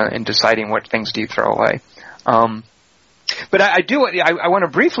 and deciding what things do you throw away. But I want to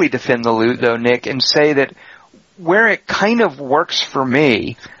briefly defend the loot, though, Nick, and say that where it kind of works for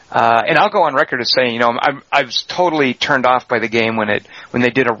me, and I'll go on record as saying, I was totally turned off by the game when they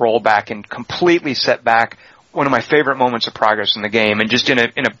did a rollback and completely set back one of my favorite moments of progress in the game, and just in a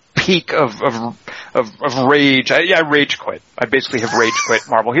peak of rage. I rage quit. I basically have rage quit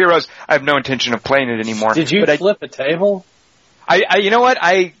Marvel Heroes. I have no intention of playing it anymore. Did you flip a table? You know what?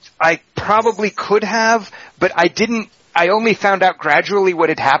 I probably could have, but I didn't. I only found out gradually what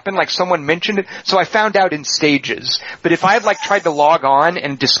had happened, like someone mentioned it, so I found out in stages. But if I had, like, tried to log on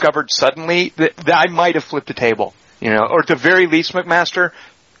and discovered suddenly that I might have flipped a table, or at the very least, McMaster,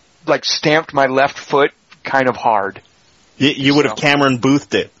 like, stamped my left foot kind of hard. You would have Cameron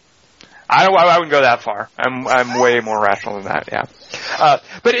Boothed it. I wouldn't go that far. I'm way more rational than that, yeah.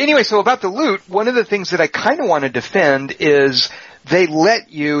 But anyway, so about the loot, one of the things that I kind of want to defend is they let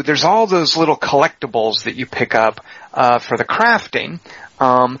you, there's all those little collectibles that you pick up, for the crafting.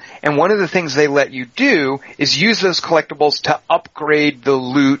 And one of the things they let you do is use those collectibles to upgrade the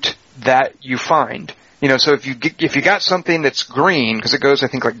loot that you find. So if you got something that's green, because it goes, I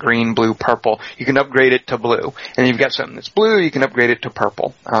think, like green, blue, purple, you can upgrade it to blue. And if you've got something that's blue, you can upgrade it to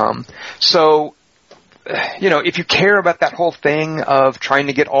purple. So, if you care about that whole thing of trying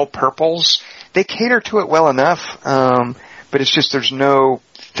to get all purples, they cater to it well enough. But it's just, there's no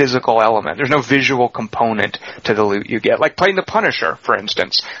physical element. There's no visual component to the loot you get. Like playing the Punisher, for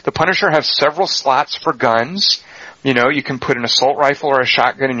instance. The Punisher has several slots for guns. You can put an assault rifle or a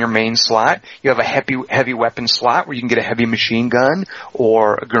shotgun in your main slot. You have a heavy weapon slot where you can get a heavy machine gun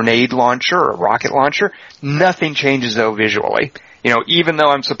or a grenade launcher or a rocket launcher. Nothing changes, though, visually. Even though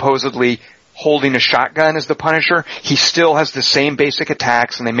I'm supposedly holding a shotgun as the Punisher, he still has the same basic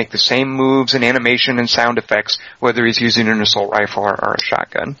attacks, and they make the same moves and animation and sound effects, whether he's using an assault rifle or a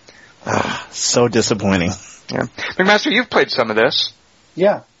shotgun. So disappointing. Yeah. McMaster, you've played some of this.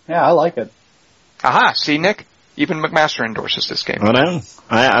 Yeah, I like it. Aha, see, Nick? Even McMaster endorses this game. I know.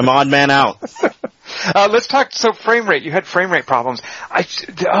 I'm odd man out. Let's talk, so frame rate. You had frame rate problems.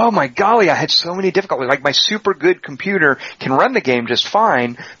 Oh my golly, I had so many difficulties. Like, my super good computer can run the game just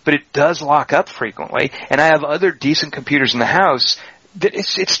fine, but it does lock up frequently. And I have other decent computers in the house that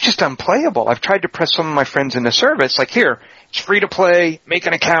it's just unplayable. I've tried to press some of my friends into service, like, here, it's free to play, make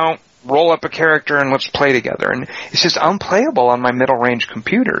an account, roll up a character, and let's play together. And it's just unplayable on my middle range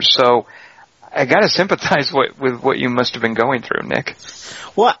computers. So I gotta sympathize with what you must have been going through, Nick.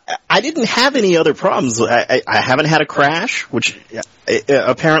 Well, I didn't have any other problems. I haven't had a crash, which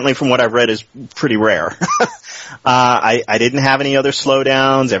apparently from what I've read is pretty rare. I didn't have any other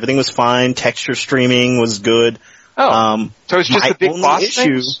slowdowns. Everything was fine. Texture streaming was good. Oh, so it's just the big boss issue.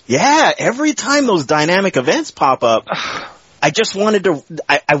 Things? Yeah, every time those dynamic events pop up, I just wanted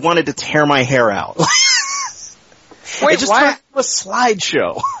to tear my hair out. Wait, just why? like a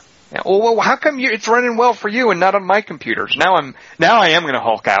slideshow. Yeah, well, how come it's running well for you and not on my computers? Now I am going to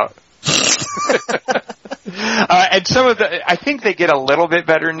Hulk out. And some of I think they get a little bit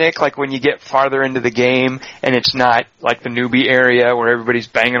better, Nick, like when you get farther into the game and it's not like the newbie area where everybody's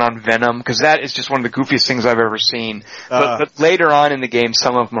banging on Venom, because that is just one of the goofiest things I've ever seen. But later on in the game,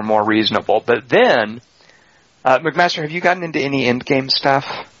 some of them are more reasonable. But then, McMaster, have you gotten into any end game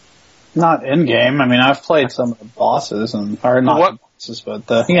stuff? Not end game. I mean, I've played some of the bosses but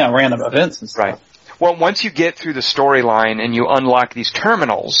random events and stuff. Right. Well, once you get through the storyline and you unlock these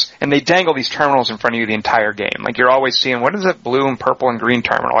terminals, and they dangle these terminals in front of you the entire game. Like, you're always seeing, what is it, blue and purple and green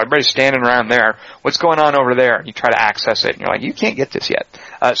terminal? Everybody's standing around there. What's going on over there? And you try to access it, and you're like, you can't get this yet.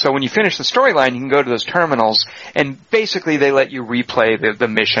 So when you finish the storyline, you can go to those terminals, and basically they let you replay the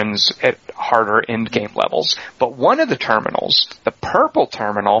missions at harder end-game levels. But one of the terminals, the purple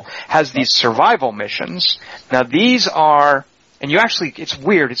terminal, has these survival missions. Now, these are... And you actually, it's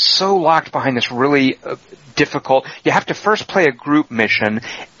weird, it's so locked behind this really difficult, you have to first play a group mission,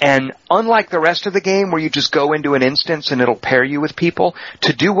 and unlike the rest of the game where you just go into an instance and it'll pair you with people,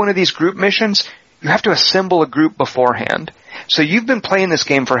 to do one of these group missions, you have to assemble a group beforehand. So you've been playing this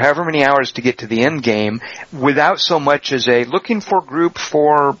game for however many hours to get to the end game without so much as a looking for group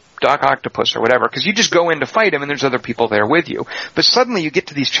for Doc Octopus or whatever, because you just go in to fight him and there's other people there with you. But suddenly you get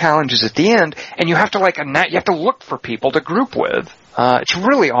to these challenges at the end and you have to you have to look for people to group with. It's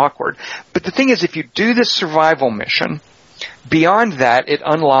really awkward. But the thing is, if you do this survival mission, beyond that it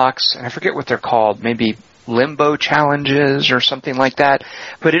unlocks, and I forget what they're called, maybe limbo challenges or something like that,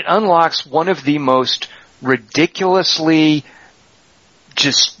 but it unlocks one of the most ridiculously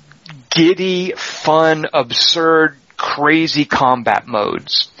just giddy, fun, absurd, crazy combat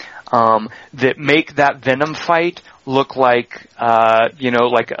modes that make that Venom fight look like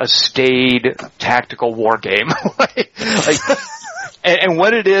like a staid tactical war game. And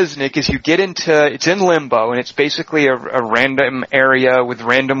what it is, Nick, is you get it's in limbo, and it's basically a random area with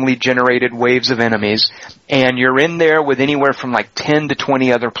randomly generated waves of enemies, and you're in there with anywhere from like 10 to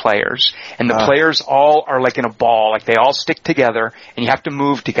 20 other players, and the players all are like in a ball, like they all stick together, and you have to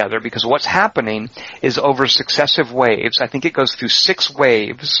move together, because what's happening is over successive waves, I think it goes through 6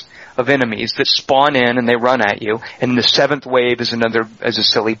 waves of enemies that spawn in and they run at you, and the 7th wave is a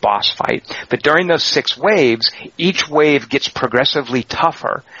silly boss fight. But during those 6 waves, each wave gets progressively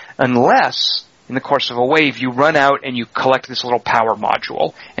tougher unless, in the course of a wave, you run out and you collect this little power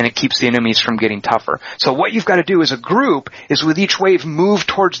module, and it keeps the enemies from getting tougher. So what you've got to do as a group is with each wave move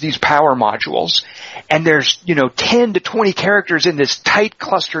towards these power modules, and there's, 10 to 20 characters in this tight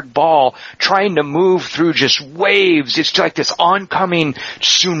clustered ball trying to move through just waves. It's like this oncoming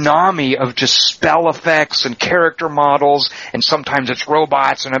tsunami of just spell effects and character models, and sometimes it's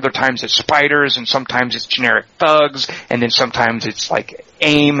robots, and other times it's spiders, and sometimes it's generic thugs, and then sometimes it's like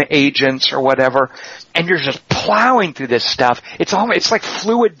AIM agents or whatever, and you're just plowing through this stuff. It's like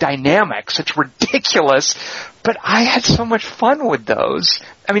fluid dynamics. It's ridiculous, but I had so much fun with those.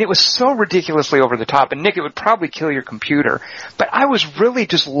 I mean, it was so ridiculously over the top, and Nick, it would probably kill your computer, but I was really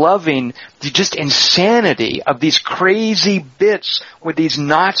just loving the just insanity of these crazy bits with these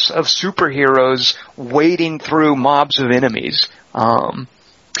knots of superheroes wading through mobs of enemies. But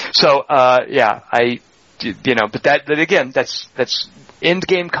that again, that's end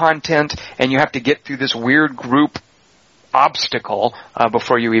game content, and you have to get through this weird group obstacle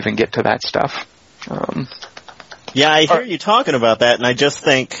before you even get to that stuff. Yeah, I hear you talking about that, and I just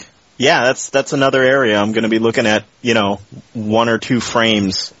think, that's another area I'm going to be looking at, 1 or 2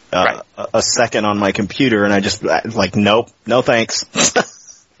 frames a second on my computer, and I just like, nope, no thanks.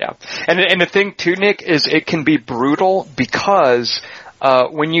 Yeah, and the thing too, Nick, is it can be brutal because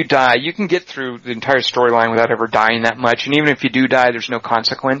when you die, you can get through the entire storyline without ever dying that much, and even if you do die, there's no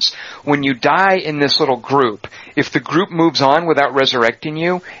consequence. When you die in this little group, if the group moves on without resurrecting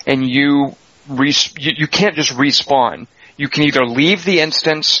you, and you can't just respawn. You can either leave the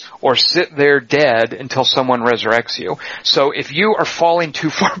instance or sit there dead until someone resurrects you. So if you are falling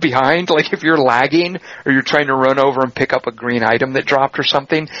too far behind, like if you're lagging or you're trying to run over and pick up a green item that dropped or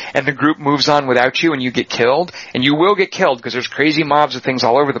something, and the group moves on without you and you get killed, and you will get killed because there's crazy mobs of things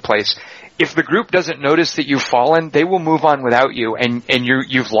all over the place. If the group doesn't notice that you've fallen, they will move on without you, and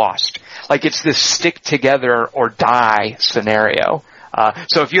you've lost. Like, it's this stick together or die scenario.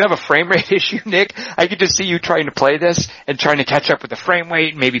 So if you have a frame rate issue, Nick, I could just see you trying to play this and trying to catch up with the frame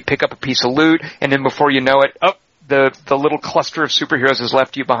rate, maybe pick up a piece of loot, and then before you know it, the little cluster of superheroes has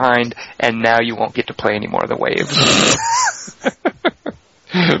left you behind, and now you won't get to play any more of the waves.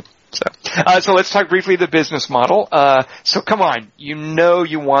 So let's talk briefly the business model. So come on,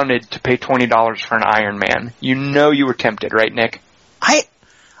 you wanted to pay $20 for an Iron Man. You were tempted, right, Nick?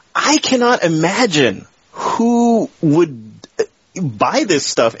 I cannot imagine who would buy this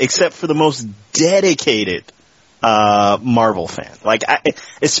stuff except for the most dedicated Marvel fan. Like,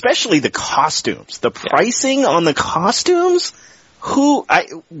 especially the costumes. The pricing on the costumes? What?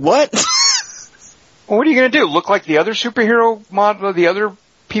 Well, what are you going to do? Look like the other superhero model, the other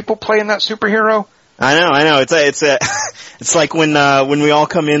people playing that superhero? I know. It's like when we all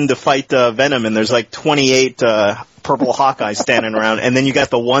come in to fight Venom, and there's like 28 purple Hawkeyes standing around, and then you got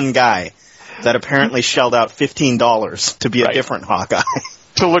the one guy. that apparently shelled out $15 to be a different Hawkeye.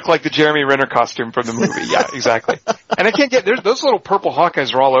 To look like the Jeremy Renner costume from the movie. Yeah, exactly. And I can't get, those little purple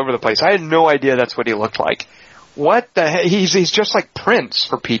Hawkeyes are all over the place. I had no idea that's what he looked like. What the heck? He's just like Prince,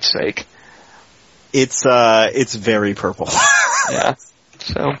 for Pete's sake. It's very purple. Yeah.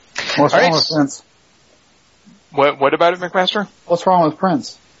 So. What's wrong with Prince? What about it, McMaster? What's wrong with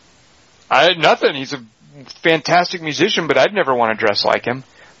Prince? Nothing. He's a fantastic musician, but I'd never want to dress like him.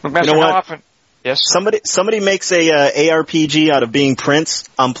 McMaster, you know how often? Yes. Somebody makes a ARPG out of being Prince.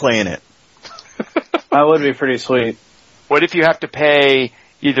 I'm playing it. That would be pretty sweet. What if you have to pay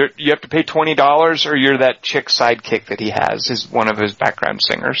you have to pay $20 or you're that chick sidekick that he has, is one of his background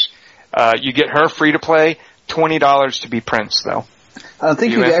singers. You get her free to play, $20 to be Prince though. I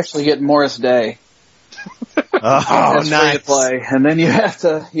think you actually get Morris Day. Oh, nice. Free to play, and then you have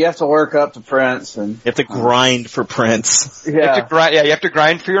to work up to Prince, and you have to grind for Prince. Yeah, you have to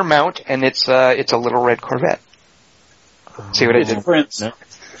grind for your mount, and it's a little red Corvette. See what I did? Prince. No.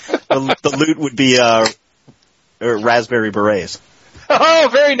 The loot would be raspberry berets. Oh,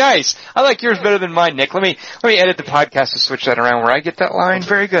 very nice. I like yours better than mine, Nick. Let me edit the podcast to switch that around where I get that line.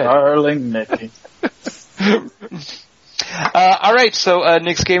 Very good. Darling Nicky. All right, so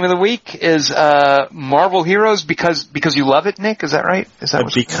Nick's game of the week is Marvel Heroes because you love it, Nick. Is that right?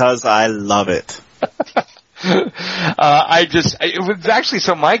 Because I love it. It was actually,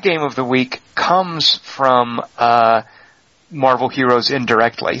 so my game of the week comes from Marvel Heroes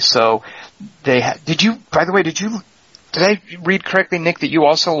indirectly. So did I read correctly, Nick, that you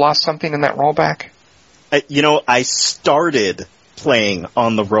also lost something in that rollback? I started playing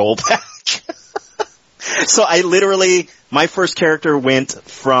on the rollback. So my first character went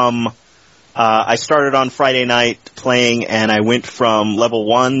from, I started on Friday night playing, and I went from level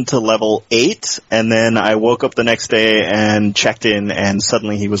 1 to level 8, and then I woke up the next day and checked in, and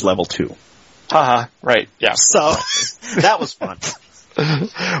suddenly he was level 2. Haha, right, yeah. So, that was fun.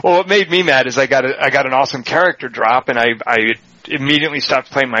 Well, what made me mad is I got an awesome character drop, and I immediately stopped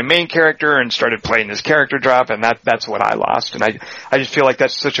playing my main character and started playing this character drop, and that's what I lost. And I just feel like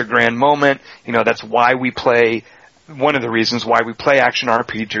that's such a grand moment. That's why we play, one of the reasons why we play action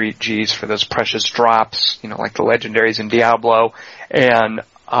RPGs, for those precious drops, like the legendaries in Diablo. And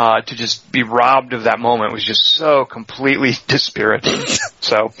to just be robbed of that moment was just so completely dispiriting.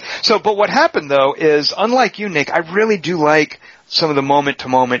 But what happened though is, unlike you, Nick, I really do like some of the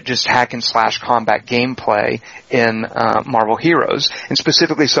moment-to-moment just hack-and-slash combat gameplay in Marvel Heroes, and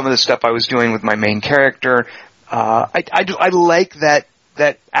specifically some of the stuff I was doing with my main character. I like that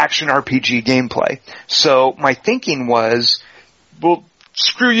action RPG gameplay. So my thinking was, well,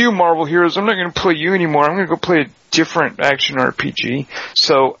 screw you, Marvel Heroes. I'm not going to play you anymore. I'm going to go play a different action RPG.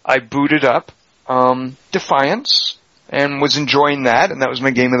 So I booted up Defiance and was enjoying that, and that was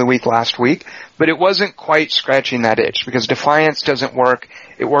my game of the week last week. But it wasn't quite scratching that itch, because Defiance doesn't work.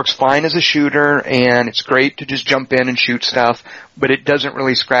 It works fine as a shooter, and it's great to just jump in and shoot stuff, but it doesn't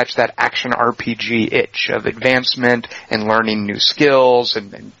really scratch that action RPG itch of advancement and learning new skills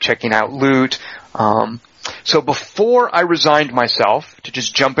and checking out loot. So before I resigned myself to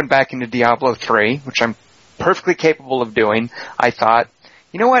just jumping back into Diablo 3, which I'm perfectly capable of doing, I thought,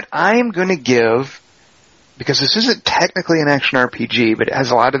 you know what, I'm going to give, because this isn't technically an action RPG, but it has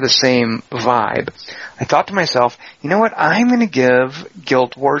a lot of the same vibe, I thought to myself, you know what, I'm going to give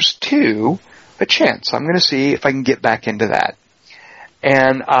Guild Wars 2 a chance. I'm going to see if I can get back into that.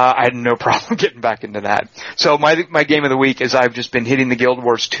 And I had no problem getting back into that. So my game of the week is I've just been hitting the Guild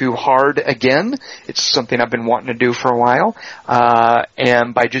Wars 2 hard again. It's something I've been wanting to do for a while.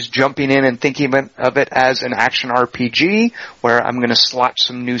 And by just jumping in and thinking of it as an action RPG, where I'm going to slot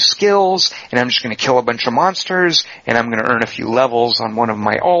some new skills, and I'm just going to kill a bunch of monsters, and I'm going to earn a few levels on one of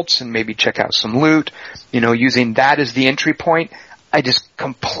my alts, and maybe check out some loot, using that as the entry point, I just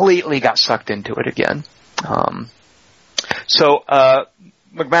completely got sucked into it again. So,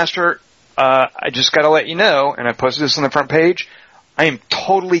 McMaster, I just gotta let you know, and I posted this on the front page, I am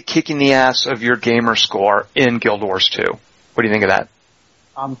totally kicking the ass of your gamer score in Guild Wars 2. What do you think of that?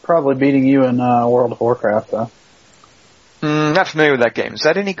 I'm probably beating you in World of Warcraft, though. Not familiar with that game. Is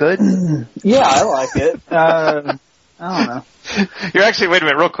that any good? Yeah, I like it. I don't know. You're actually, wait a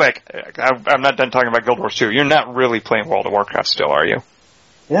minute, real quick. I'm not done talking about Guild Wars 2. You're not really playing World of Warcraft still, are you?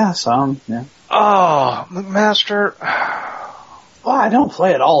 Yeah, some, yeah. Oh, McMaster. Well, I don't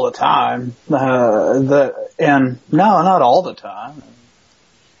play it all the time. No, not all the time.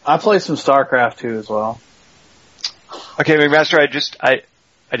 I play some StarCraft too as well. Okay, McMaster, I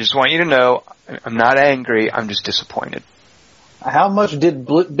just want you to know, I'm not angry, I'm just disappointed. How much did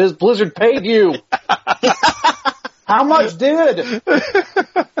Blizzard pay you? How much did?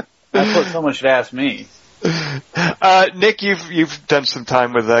 That's what someone should ask me. Nick, you've done some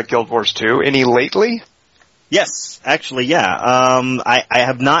time with Guild Wars 2. Any lately? Yes, actually, yeah. I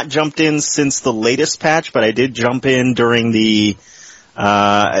have not jumped in since the latest patch, but I did jump in during the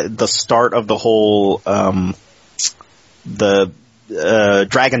start of the whole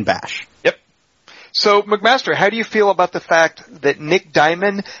Dragon Bash. Yep. So, McMaster, how do you feel about the fact that Nick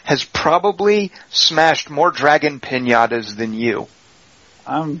Diamond has probably smashed more Dragon Pinatas than you?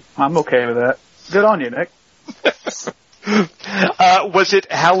 I'm okay with that. Good on you, Nick.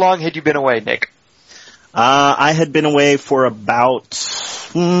 How long had you been away, Nick? I had been away for about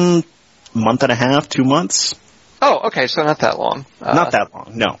month and a half, 2 months. Oh, okay, so not that long. Not that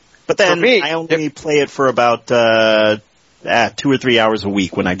long, no. But then I only play it for about 2 or 3 hours a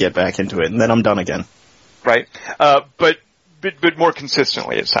week when I get back into it, and then I'm done again. Right. But more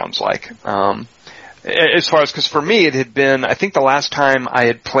consistently, it sounds like. As far as, because for me it had been, I think the last time I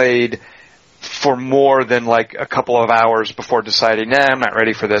had played for more than like a couple of hours before deciding, I'm not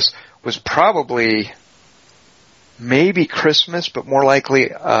ready for this, was probably maybe Christmas, but more likely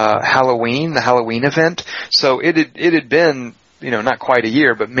Halloween, the Halloween event. So it had been, not quite a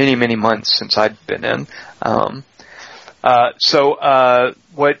year, but many, many months since I'd been in. So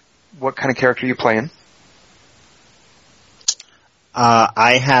what kind of character are you playing?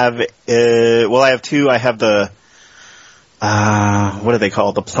 I have two. I have the, what are they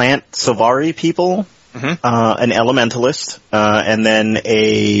called? The plant Savari people, an elementalist, and then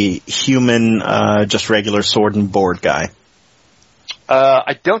a human, just regular sword and board guy.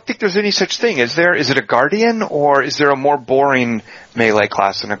 I don't think there's any such thing. Is there? Is it a guardian, or is there a more boring melee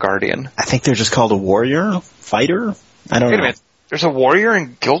class than a guardian? I think they're just called a warrior, fighter. I don't know. Wait a minute. There's a warrior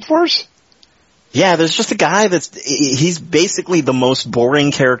in Guild Wars? Yeah, there's just a guy he's basically the most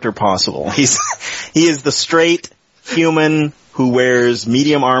boring character possible. He is the straight human who wears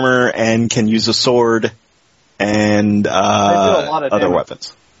medium armor and can use a sword and other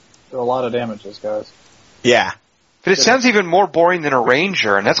weapons. Do a lot of damage, those guys. Yeah. But it sounds even more boring than a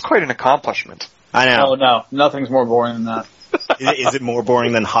ranger, and that's quite an accomplishment. I know. Oh, no. Nothing's more boring than that. Is it more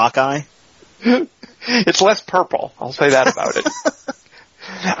boring than Hawkeye? It's less purple. I'll say that about it.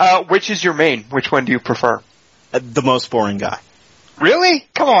 Which is your main? Which one do you prefer? The most boring guy. Really?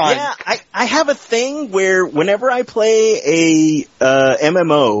 Come on. Yeah, I have a thing where whenever I play a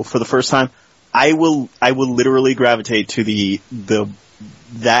MMO for the first time, I will literally gravitate to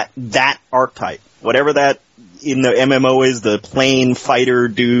that archetype. Whatever that in the MMO is, the plain fighter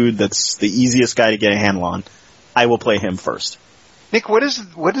dude that's the easiest guy to get a handle on, I will play him first. Nick, what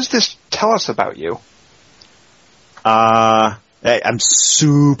does this tell us about you? I'm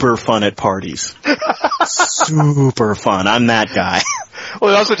super fun at parties. Super fun. I'm that guy.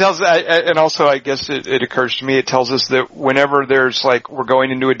 Well, it also tells, and also I guess it occurs to me, it tells us that whenever there's we're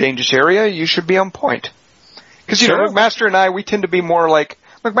going into a dangerous area, you should be on point. Because, Sure. McMaster and I, we tend to be more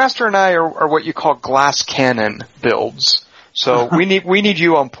McMaster and I are what you call glass cannon builds. So we need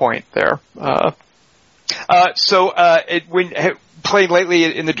you on point there. Playing lately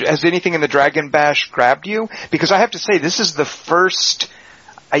has anything in the Dragon Bash grabbed you? Because I have to say, this is the first,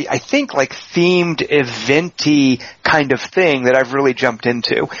 I think, themed, event-y kind of thing that I've really jumped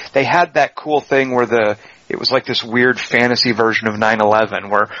into. They had that cool thing where it was like this weird fantasy version of 9/11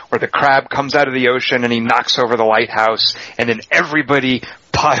 where the crab comes out of the ocean and he knocks over the lighthouse, and then everybody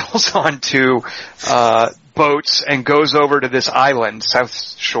piles onto boats and goes over to this island, South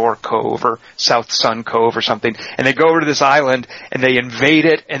Shore Cove or South Sun Cove or something, and they go over to this island and they invade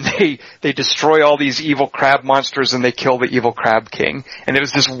it and they destroy all these evil crab monsters and they kill the evil crab king. And it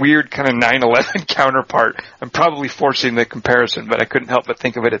was this weird kind of 9/11 counterpart. I'm probably forcing the comparison, but I couldn't help but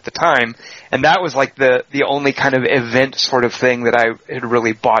think of it at the time. And that was the only kind of event sort of thing that I had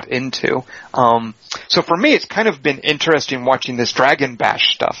really bought into. So for me, it's kind of been interesting watching this Dragon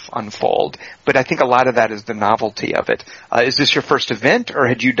Bash stuff unfold, but I think a lot of that is the novelty of it. Is this your first event, or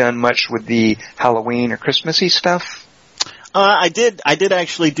had you done much with the Halloween or Christmassy stuff? I did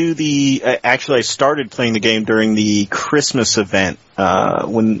actually do actually I started playing the game during the Christmas event,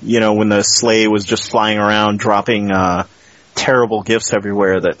 when the sleigh was just flying around dropping, terrible gifts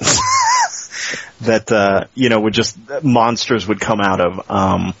everywhere that would just, monsters would come out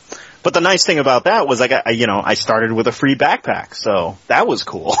of. But the nice thing about that was I started with a free backpack, so that was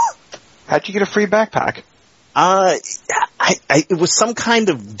cool. How'd you get a free backpack? It was some kind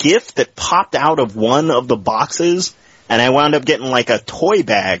of gift that popped out of one of the boxes, and I wound up getting a toy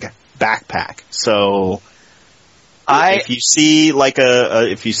bag backpack. So, if you see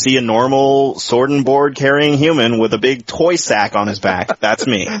if you see a normal sword and board carrying human with a big toy sack on his back, that's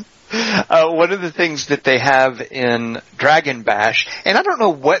me. One of the things that they have in Dragon Bash, and I don't know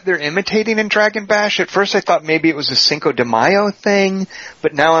what they're imitating in Dragon Bash. At first I thought maybe it was a Cinco de Mayo thing,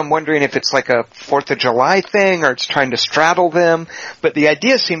 but now I'm wondering if it's like a 4th of July thing or it's trying to straddle them. But the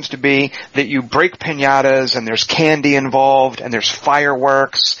idea seems to be that you break piñatas and there's candy involved and there's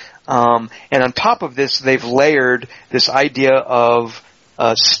fireworks. And on top of this, they've layered this idea of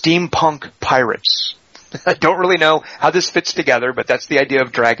steampunk pirates. I don't really know how this fits together, but that's the idea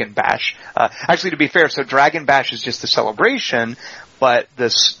of Dragon Bash. Actually, to be fair, so Dragon Bash is just the celebration, but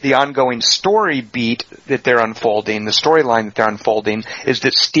the ongoing story beat that they're unfolding, the storyline that they're unfolding, is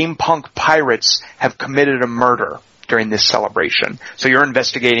that steampunk pirates have committed a murder during this celebration. So you're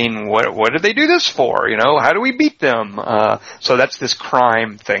investigating what did they do this for? You know, how do we beat them? So that's this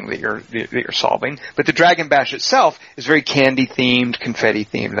crime thing that you're solving. But the Dragon Bash itself is very candy themed, confetti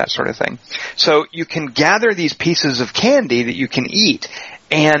themed, that sort of thing. So you can gather these pieces of candy that you can eat,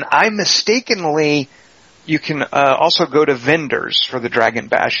 and you can also go to vendors for the Dragon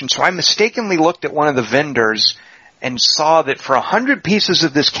Bash, and so I mistakenly looked at one of the vendors and saw that for 100 pieces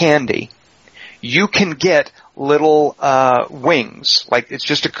of this candy, you can get little wings, like it's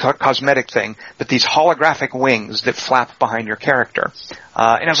just a cosmetic thing, but these holographic wings that flap behind your character.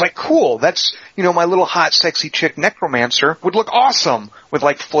 And I was like, cool, that's, you know, my little hot sexy chick necromancer would look awesome with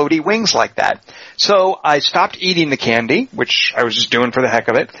like floaty wings like that. So I stopped eating the candy, which I was just doing for the heck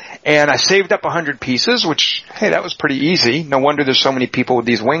of it, and I saved up 100 pieces, which, hey, that was pretty easy. No wonder there's so many people with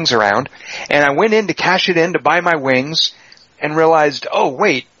these wings around. And I went in to cash it in to buy my wings and realized, oh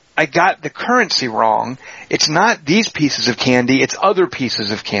wait, I got the currency wrong. It's not these pieces of candy, it's other pieces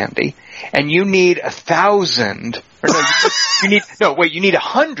of candy. And you need 1,000, or no, you need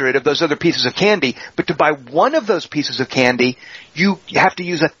 100 of those other pieces of candy, but to buy one of those pieces of candy, you have to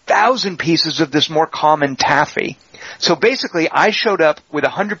use 1,000 pieces of this more common taffy. So basically, I showed up with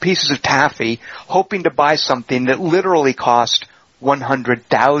 100 pieces of taffy, hoping to buy something that literally cost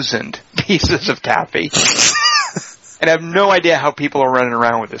 100,000 pieces of taffy. And I have no idea how people are running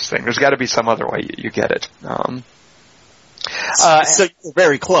around with this thing. There's got to be some other way you get it. So you're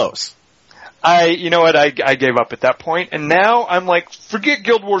very close. You know what? I gave up at that point, and now I'm like, forget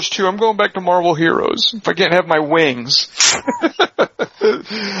Guild Wars 2. I'm going back to Marvel Heroes. If I can't have my wings.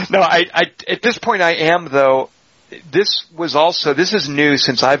 No, at this point I am though. This is new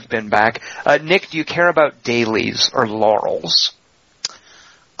since I've been back. Nick, do you care about dailies or laurels?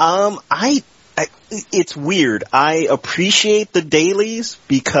 It's weird. I appreciate the dailies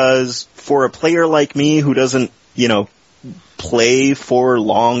because for a player like me who doesn't, you know, play for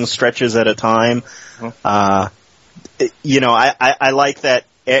long stretches at a time, you know, I like that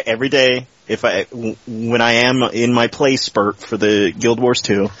every day. When I am in my play spurt for the Guild Wars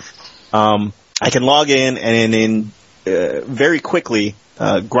 2, I can log in and very quickly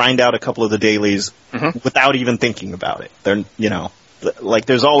grind out a couple of the dailies without even thinking about it. They're, you know. Like,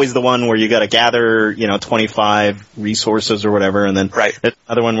 there's always the one where you gotta gather, you know, 25 resources or whatever, and then there's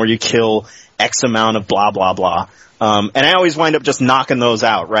another one where you kill X amount of blah, blah, blah. And I always wind up just knocking those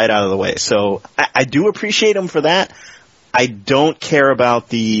out right out of the way. So I do appreciate them for that. I don't care about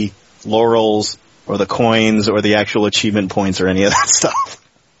the laurels or the coins or the actual achievement points or any of that stuff.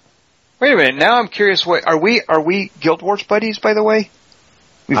 Wait a minute, now I'm curious, are we Guild Wars buddies, by the way?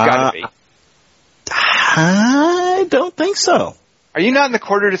 We've gotta be. I don't think so. Are you not in the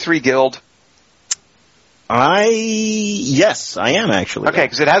Quarter to 3 Guild? Yes, I am actually. Okay,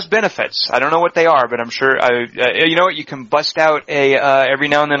 because it has benefits. I don't know what they are, but I'm sure, you know what, you can bust out every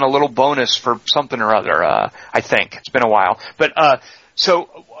now and then a little bonus for something or other, I think. It's been a while. But,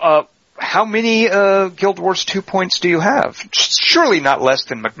 how many, Guild Wars 2 points do you have? Surely not less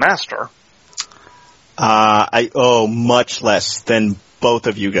than McMaster. Much less than both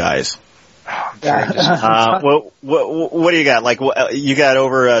of you guys. What do you got? Like, you got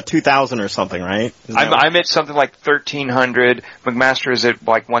over 2,000 or something, right? I'm at something like 1,300. McMaster is at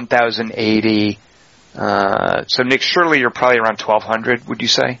like 1,080. So Nick, surely you're probably around 1,200. Would you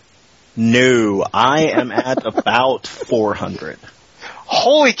say? No, I am at about 400.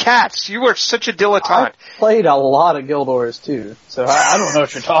 Holy cats! You are such a dilettante. I played a lot of Guild Wars too, so I don't know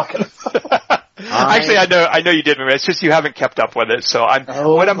what you're talking about. Actually, I know you did. It's just you haven't kept up with it. So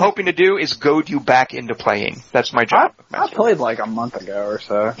what I'm hoping to do is goad you back into playing. That's my job. I played like a month ago or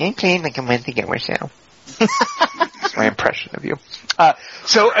so. I played like a month ago or so. That's my impression of you.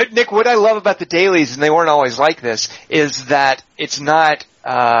 So Nick, what I love about the dailies, and they weren't always like this, is that it's not.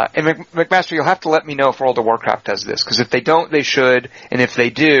 And McMaster, you'll have to let me know if World of Warcraft does this, because if they don't, they should, and if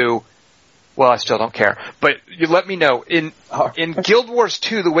they do, well, I still don't care. But you let me know. In Guild Wars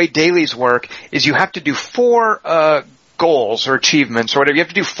 2, the way dailies work is you have to do 4 goals or achievements or whatever. You have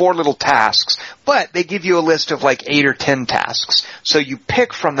to do 4 little tasks, but they give you a list of like 8 or 10 tasks. So you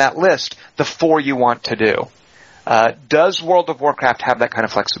pick from that list the 4 you want to do. Does World of Warcraft have that kind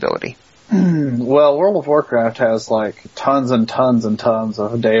of flexibility? Well, World of Warcraft has like tons and tons and tons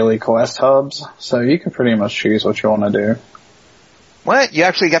of daily quest hubs, so you can pretty much choose what you want to do. What? You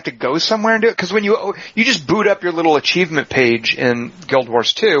actually have to go somewhere and do it? Because when you just boot up your little achievement page in Guild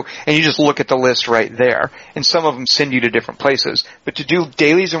Wars 2, and you just look at the list right there, and some of them send you to different places. But to do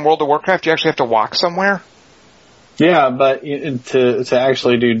dailies in World of Warcraft, you actually have to walk somewhere? Yeah, but to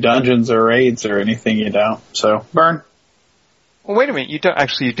actually do dungeons or raids or anything, you don't. So, burn. Well, wait a minute.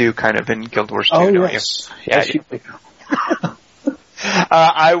 You do kind of in Guild Wars 2, oh, don't yes. you? Yeah, yes, you do.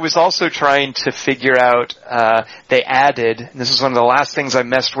 I was also trying to figure out, they added, and this is one of the last things I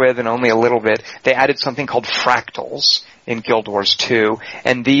messed with and only a little bit, they added something called fractals in Guild Wars 2,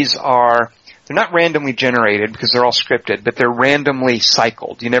 and these are, they're not randomly generated because they're all scripted, but they're randomly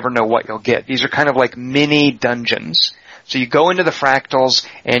cycled. You never know what you'll get. These are kind of like mini dungeons. So you go into the fractals,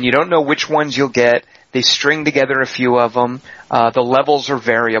 and you don't know which ones you'll get. They string together a few of them. The levels are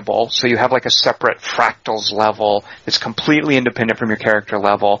variable, so you have like a separate fractals level that's completely independent from your character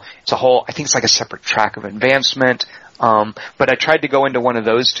level. It's I think it's like a separate track of advancement. But I tried to go into one of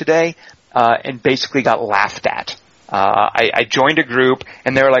those today, and basically got laughed at. I joined a group,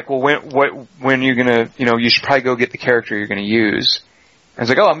 and they were like, well, when are you gonna, you should probably go get the character you're gonna use. I was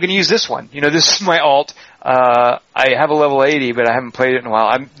like, I'm gonna use this one. This is my alt. I have a level 80, but I haven't played it in a while.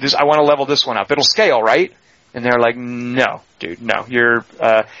 I want to level this one up. It'll scale, right? And they're like, no, dude, no.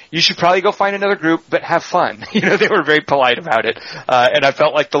 You should probably go find another group, but have fun. They were very polite about it. And I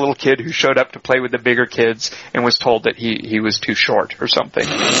felt like the little kid who showed up to play with the bigger kids and was told that he was too short or something.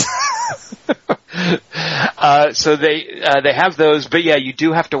 So they have those, but yeah, you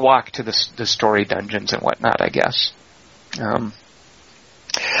do have to walk to the story dungeons and whatnot, I guess.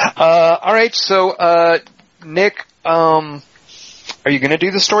 Alright, so, Nick, are you gonna do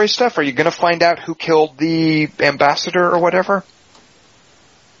the story stuff? Are you gonna find out who killed the ambassador or whatever?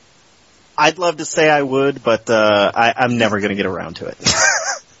 I'd love to say I would, but, I'm never gonna get around to it.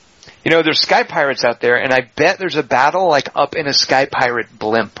 There's Sky Pirates out there, and I bet there's a battle, like, up in a Sky Pirate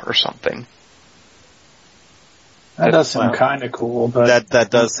blimp or something. That does sound kinda cool, but... That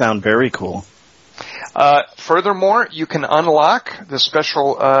does sound very cool. Furthermore, you can unlock the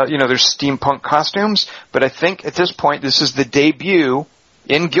special, there's steampunk costumes, but I think at this point this is the debut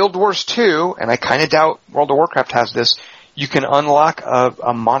in Guild Wars 2, and I kind of doubt World of Warcraft has this. You can unlock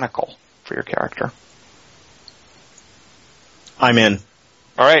a monocle for your character. I'm in.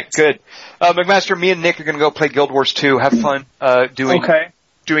 Alright, good. McMaster, me and Nick are gonna go play Guild Wars 2. Have fun,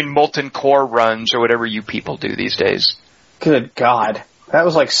 doing molten core runs or whatever you people do these days. Good God. That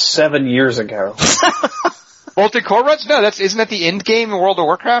was like 7 years ago. Molten core runs? No, isn't that the end game in World of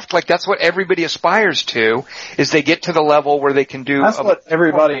Warcraft? Like, that's what everybody aspires to, is they get to the level where they can do... That's what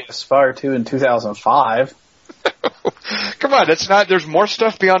everybody aspired to in 2005. Come on, there's more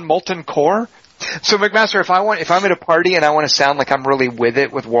stuff beyond molten core? So, McMaster, if I'm at a party and I want to sound like I'm really with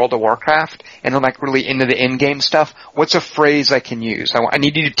it with World of Warcraft, and I'm like really into the end game stuff, what's a phrase I can use? I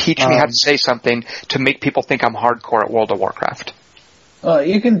need you to teach me how to say something to make people think I'm hardcore at World of Warcraft.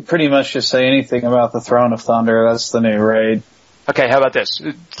 You can pretty much just say anything about the Throne of Thunder. That's the new raid. Okay, how about this?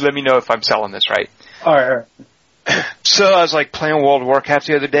 Let me know if I'm selling this right. Alright. So I was like playing World of Warcraft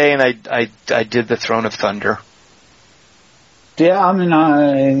the other day, and I did the Throne of Thunder. Yeah, I mean,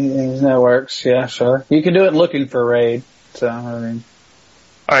 that works. Yeah, sure. You can do it looking for raid. So, I mean.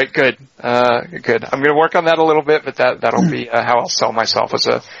 Alright, good. Good. I'm gonna work on that a little bit, but that'll be how I'll sell myself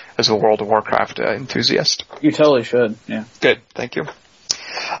as a World of Warcraft enthusiast. You totally should, yeah. Good, thank you.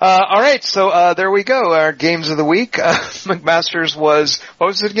 Alright, so there we go. Our games of the week. McMaster's was, what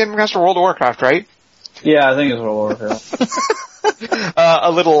was it again, McMaster? World of Warcraft, right? Yeah, I think it's World of Warcraft.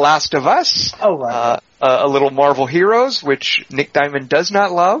 A little Last of Us. Oh, right. A little Marvel Heroes, which Nick Diamond does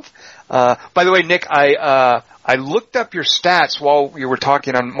not love. By the way, Nick, I looked up your stats while you were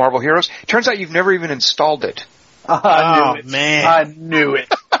talking on Marvel Heroes. Turns out you've never even installed it. I knew it. Man. I knew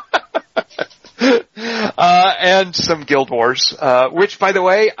it. And some Guild Wars, which, by the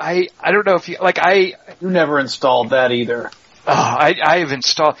way, I don't know if you, You never installed that either. I have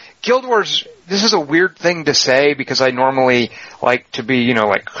installed Guild Wars. This is a weird thing to say because I normally like to be,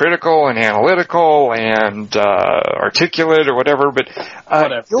 critical and analytical and, articulate or whatever, but,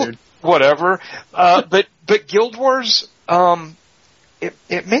 whatever. But Guild Wars,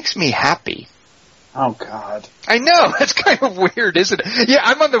 it makes me happy. Oh God. I know, it's kind of weird, isn't it? Yeah,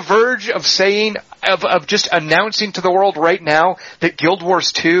 I'm on the verge of saying, of just announcing to the world right now that Guild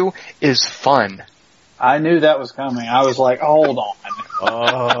Wars 2 is fun. I knew that was coming. I was like, hold on.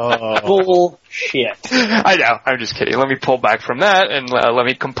 Bullshit. I know. I'm just kidding. Let me pull back from that and let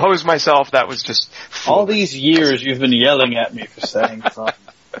me compose myself. That was just all these years you've been yelling at me for saying something.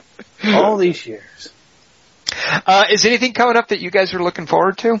 All these years. Is anything coming up that you guys are looking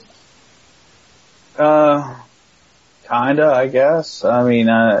forward to? Kinda, I guess. I mean,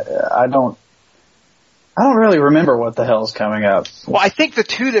 I don't really remember what the hell's coming up. Well, I think the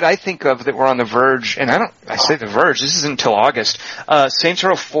two that I think of that were on the verge, and I say the verge, this isn't until August, Saints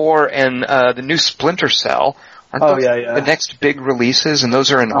Row 4 and the new Splinter Cell. Aren't those the next big releases? And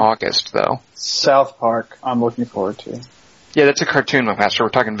those are in August, though. South Park, I'm looking forward to. Yeah, that's a cartoon, McMaster. We're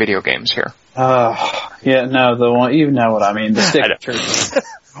talking video games here. Yeah, no, the one, you know what I mean, the stick.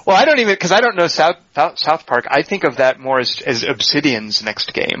 Well, I don't even, because I don't know South Park. I think of that more as Obsidian's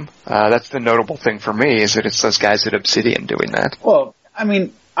next game. That's the notable thing for me, is that it's those guys at Obsidian doing that. Well, I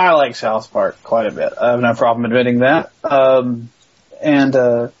mean, I like South Park quite a bit. I have no problem admitting that.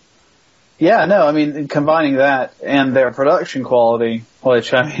 Yeah, no, I mean, combining that and their production quality,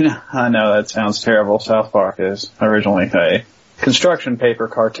 which, I mean, I know that sounds terrible. South Park is originally a construction paper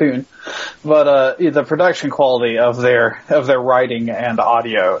cartoon, but the production quality of their writing and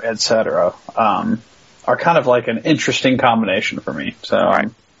audio, etc., are kind of like an interesting combination for me. So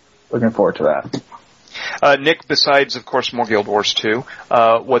I'm looking forward to that. Nick, besides of course more Guild Wars 2,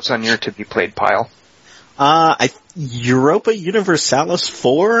 what's on your to be played pile? Europa Universalis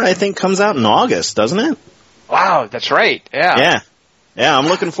 4, I think, comes out in August, doesn't it? Wow, that's right. Yeah. Yeah, I'm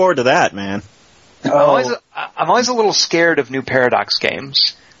looking forward to that, man. I'm always a little scared of new Paradox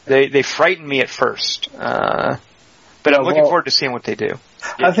games. They frighten me at first. But I'm looking forward to seeing what they do.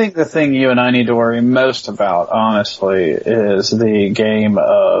 I think the thing you and I need to worry most about, honestly, is the game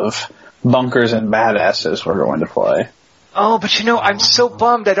of bunkers and badasses we're going to play. Oh, but you know, I'm so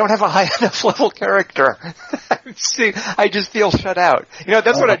bummed I don't have a high enough level character. I just feel shut out. You know,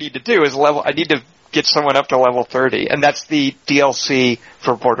 that's what I need to do is I need to get someone up to level 30, and that's the DLC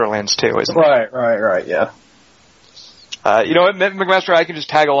for Borderlands 2, isn't it? Right, yeah. You know what, McMaster, I can just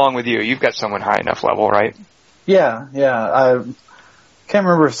tag along with you. You've got someone high enough level, right? Yeah. I can't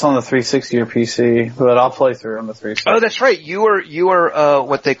remember if it's on the 360 or PC, but I'll play through on the 360. Oh, that's right. You are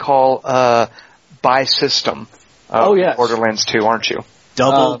what they call by system. Yes. Borderlands 2, aren't you?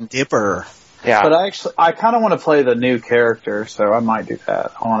 Double dipper. Yeah. But I kind of want to play the new character, so I might do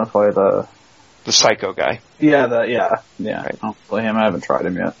that. I want to play the psycho guy. Yeah. Right. I'll play him. I haven't tried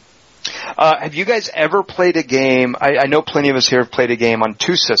him yet. Have you guys ever played a game? I know plenty of us here have played a game on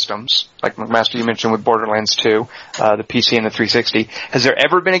two systems, like McMaster you mentioned with Borderlands 2, the PC and the 360. Has there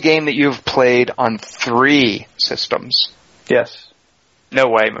ever been a game that you've played on 3 systems? Yes. No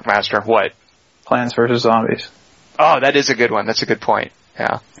way, McMaster. What? Plants vs. Zombies. Oh, that is a good one. That's a good point.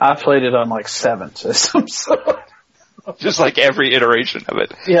 Yeah. I played it on like 7 systems. Just like every iteration of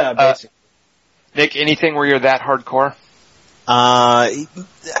it. Yeah, basically. Nick, anything where you're that hardcore? I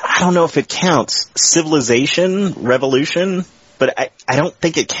don't know if it counts. Civilization, Revolution, but I don't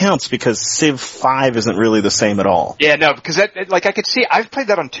think it counts because Civ 5 isn't really the same at all. Yeah, no, because I could see, I've played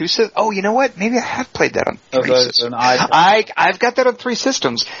that on 2 systems. Oh, you know what? Maybe I have played that on 3 systems. I've got that on 3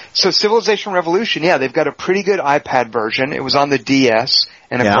 systems. So Civilization Revolution, yeah, they've got a pretty good iPad version. It was on the DS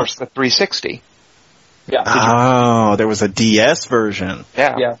and of course the 360. Yeah. Oh, there was a DS version.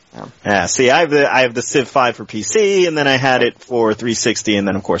 Yeah. See, I have the Civ 5 for PC, and then I had it for 360, and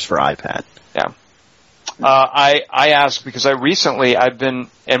then of course for iPad. Yeah. I ask because I've been,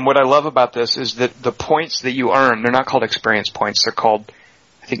 and what I love about this is that the points that you earn, they're not called experience points, they're called,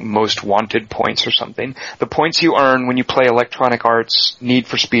 I think, most wanted points or something. The points you earn when you play Electronic Arts Need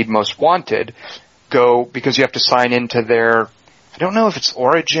for Speed Most Wanted go, because you have to sign into their, I don't know if it's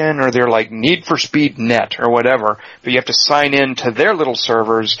Origin or their like Need for Speed Net or whatever, but you have to sign in to their little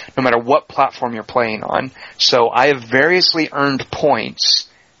servers no matter what platform you're playing on. So I have variously earned points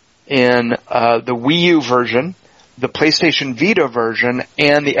in the Wii U version, the PlayStation Vita version,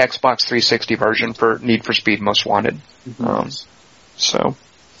 and the Xbox 360 version for Need for Speed Most Wanted. So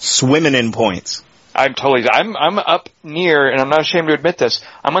swimming in points. I'm up near, and I'm not ashamed to admit this,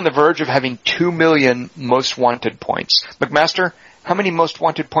 I'm on the verge of having 2 million Most Wanted points. McMaster, how many Most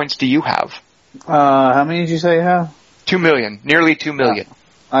Wanted points do you have? How many did you say you have? 2 million. Nearly 2 million.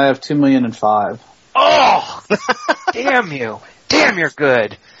 I have 2,000,005. Oh! Damn you. Damn, you're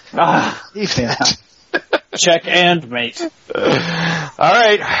good. Yeah. Check and mate. All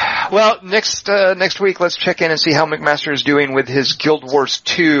right. Well, next week, let's check in and see how McMaster is doing with his Guild Wars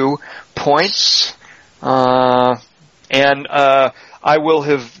 2 points. And I will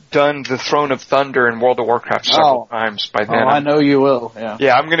have done the Throne of Thunder in World of Warcraft several times by then. I know you will, yeah.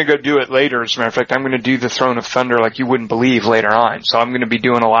 Yeah, I'm going to go do it later. As a matter of fact, I'm going to do the Throne of Thunder like you wouldn't believe later on. So I'm going to be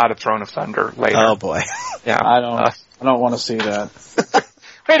doing a lot of Throne of Thunder later. Oh boy. Yeah. I don't want to see that.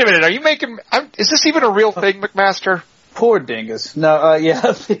 Wait a minute, are you making, is this even a real thing, McMaster? Poor dingus. No, yeah.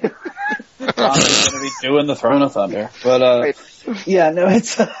 Tom's going to be doing the Throne of Thunder. But, yeah, no,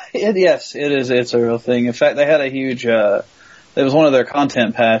 yes, it is, it's a real thing. In fact, they had a huge, it was one of their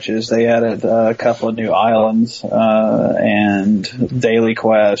content patches. They added a couple of new islands, and daily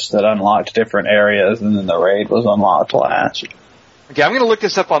quests that unlocked different areas, and then the raid was unlocked last. Okay, I'm going to look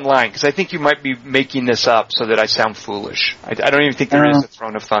this up online because I think you might be making this up so that I sound foolish. I don't even think there is a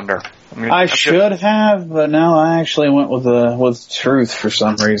Throne of Thunder. I should have, but no, I actually went with truth for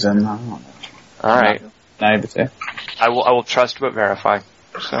some reason. I don't know. All right. Naivete. I will trust but verify.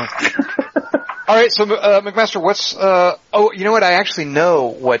 So. All right, so McMaster, what's you know what? I actually know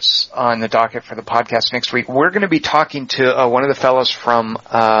what's on the docket for the podcast next week. We're going to be talking to one of the fellows from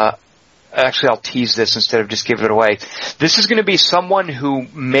actually, I'll tease this instead of just give it away. This is going to be someone who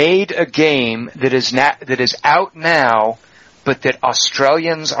made a game that is out now, but that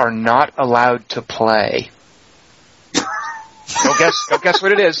Australians are not allowed to play. Go guess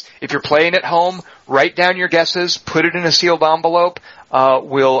what it is. If you're playing at home, write down your guesses, put it in a sealed envelope.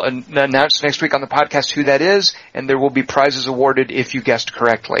 We'll announce next week on the podcast who that is, and there will be prizes awarded if you guessed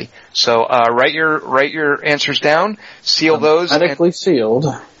correctly. So write your answers down, seal those.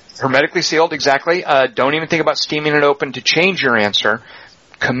 Hermetically sealed, exactly. Don't even think about steaming it open to change your answer.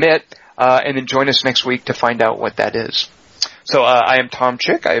 Commit, and then join us next week to find out what that is. So I am Tom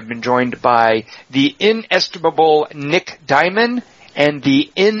Chick. I have been joined by the inestimable Nick Diamond and the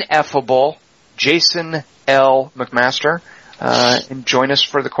ineffable Jason L. McMaster. And join us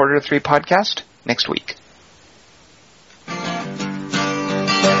for the Quarter to Three podcast next week.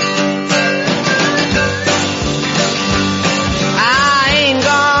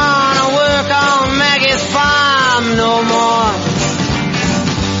 No more.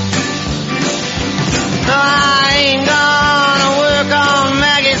 No, I ain't gonna work on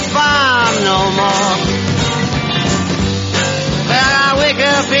Maggie's farm no more. But I wake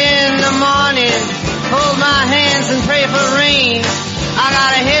up in the morning, hold my hands and pray for rain. I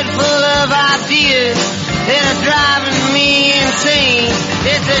got a head full of ideas that are driving me insane.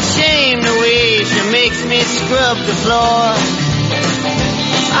 It's a shame the way she makes me scrub the floor.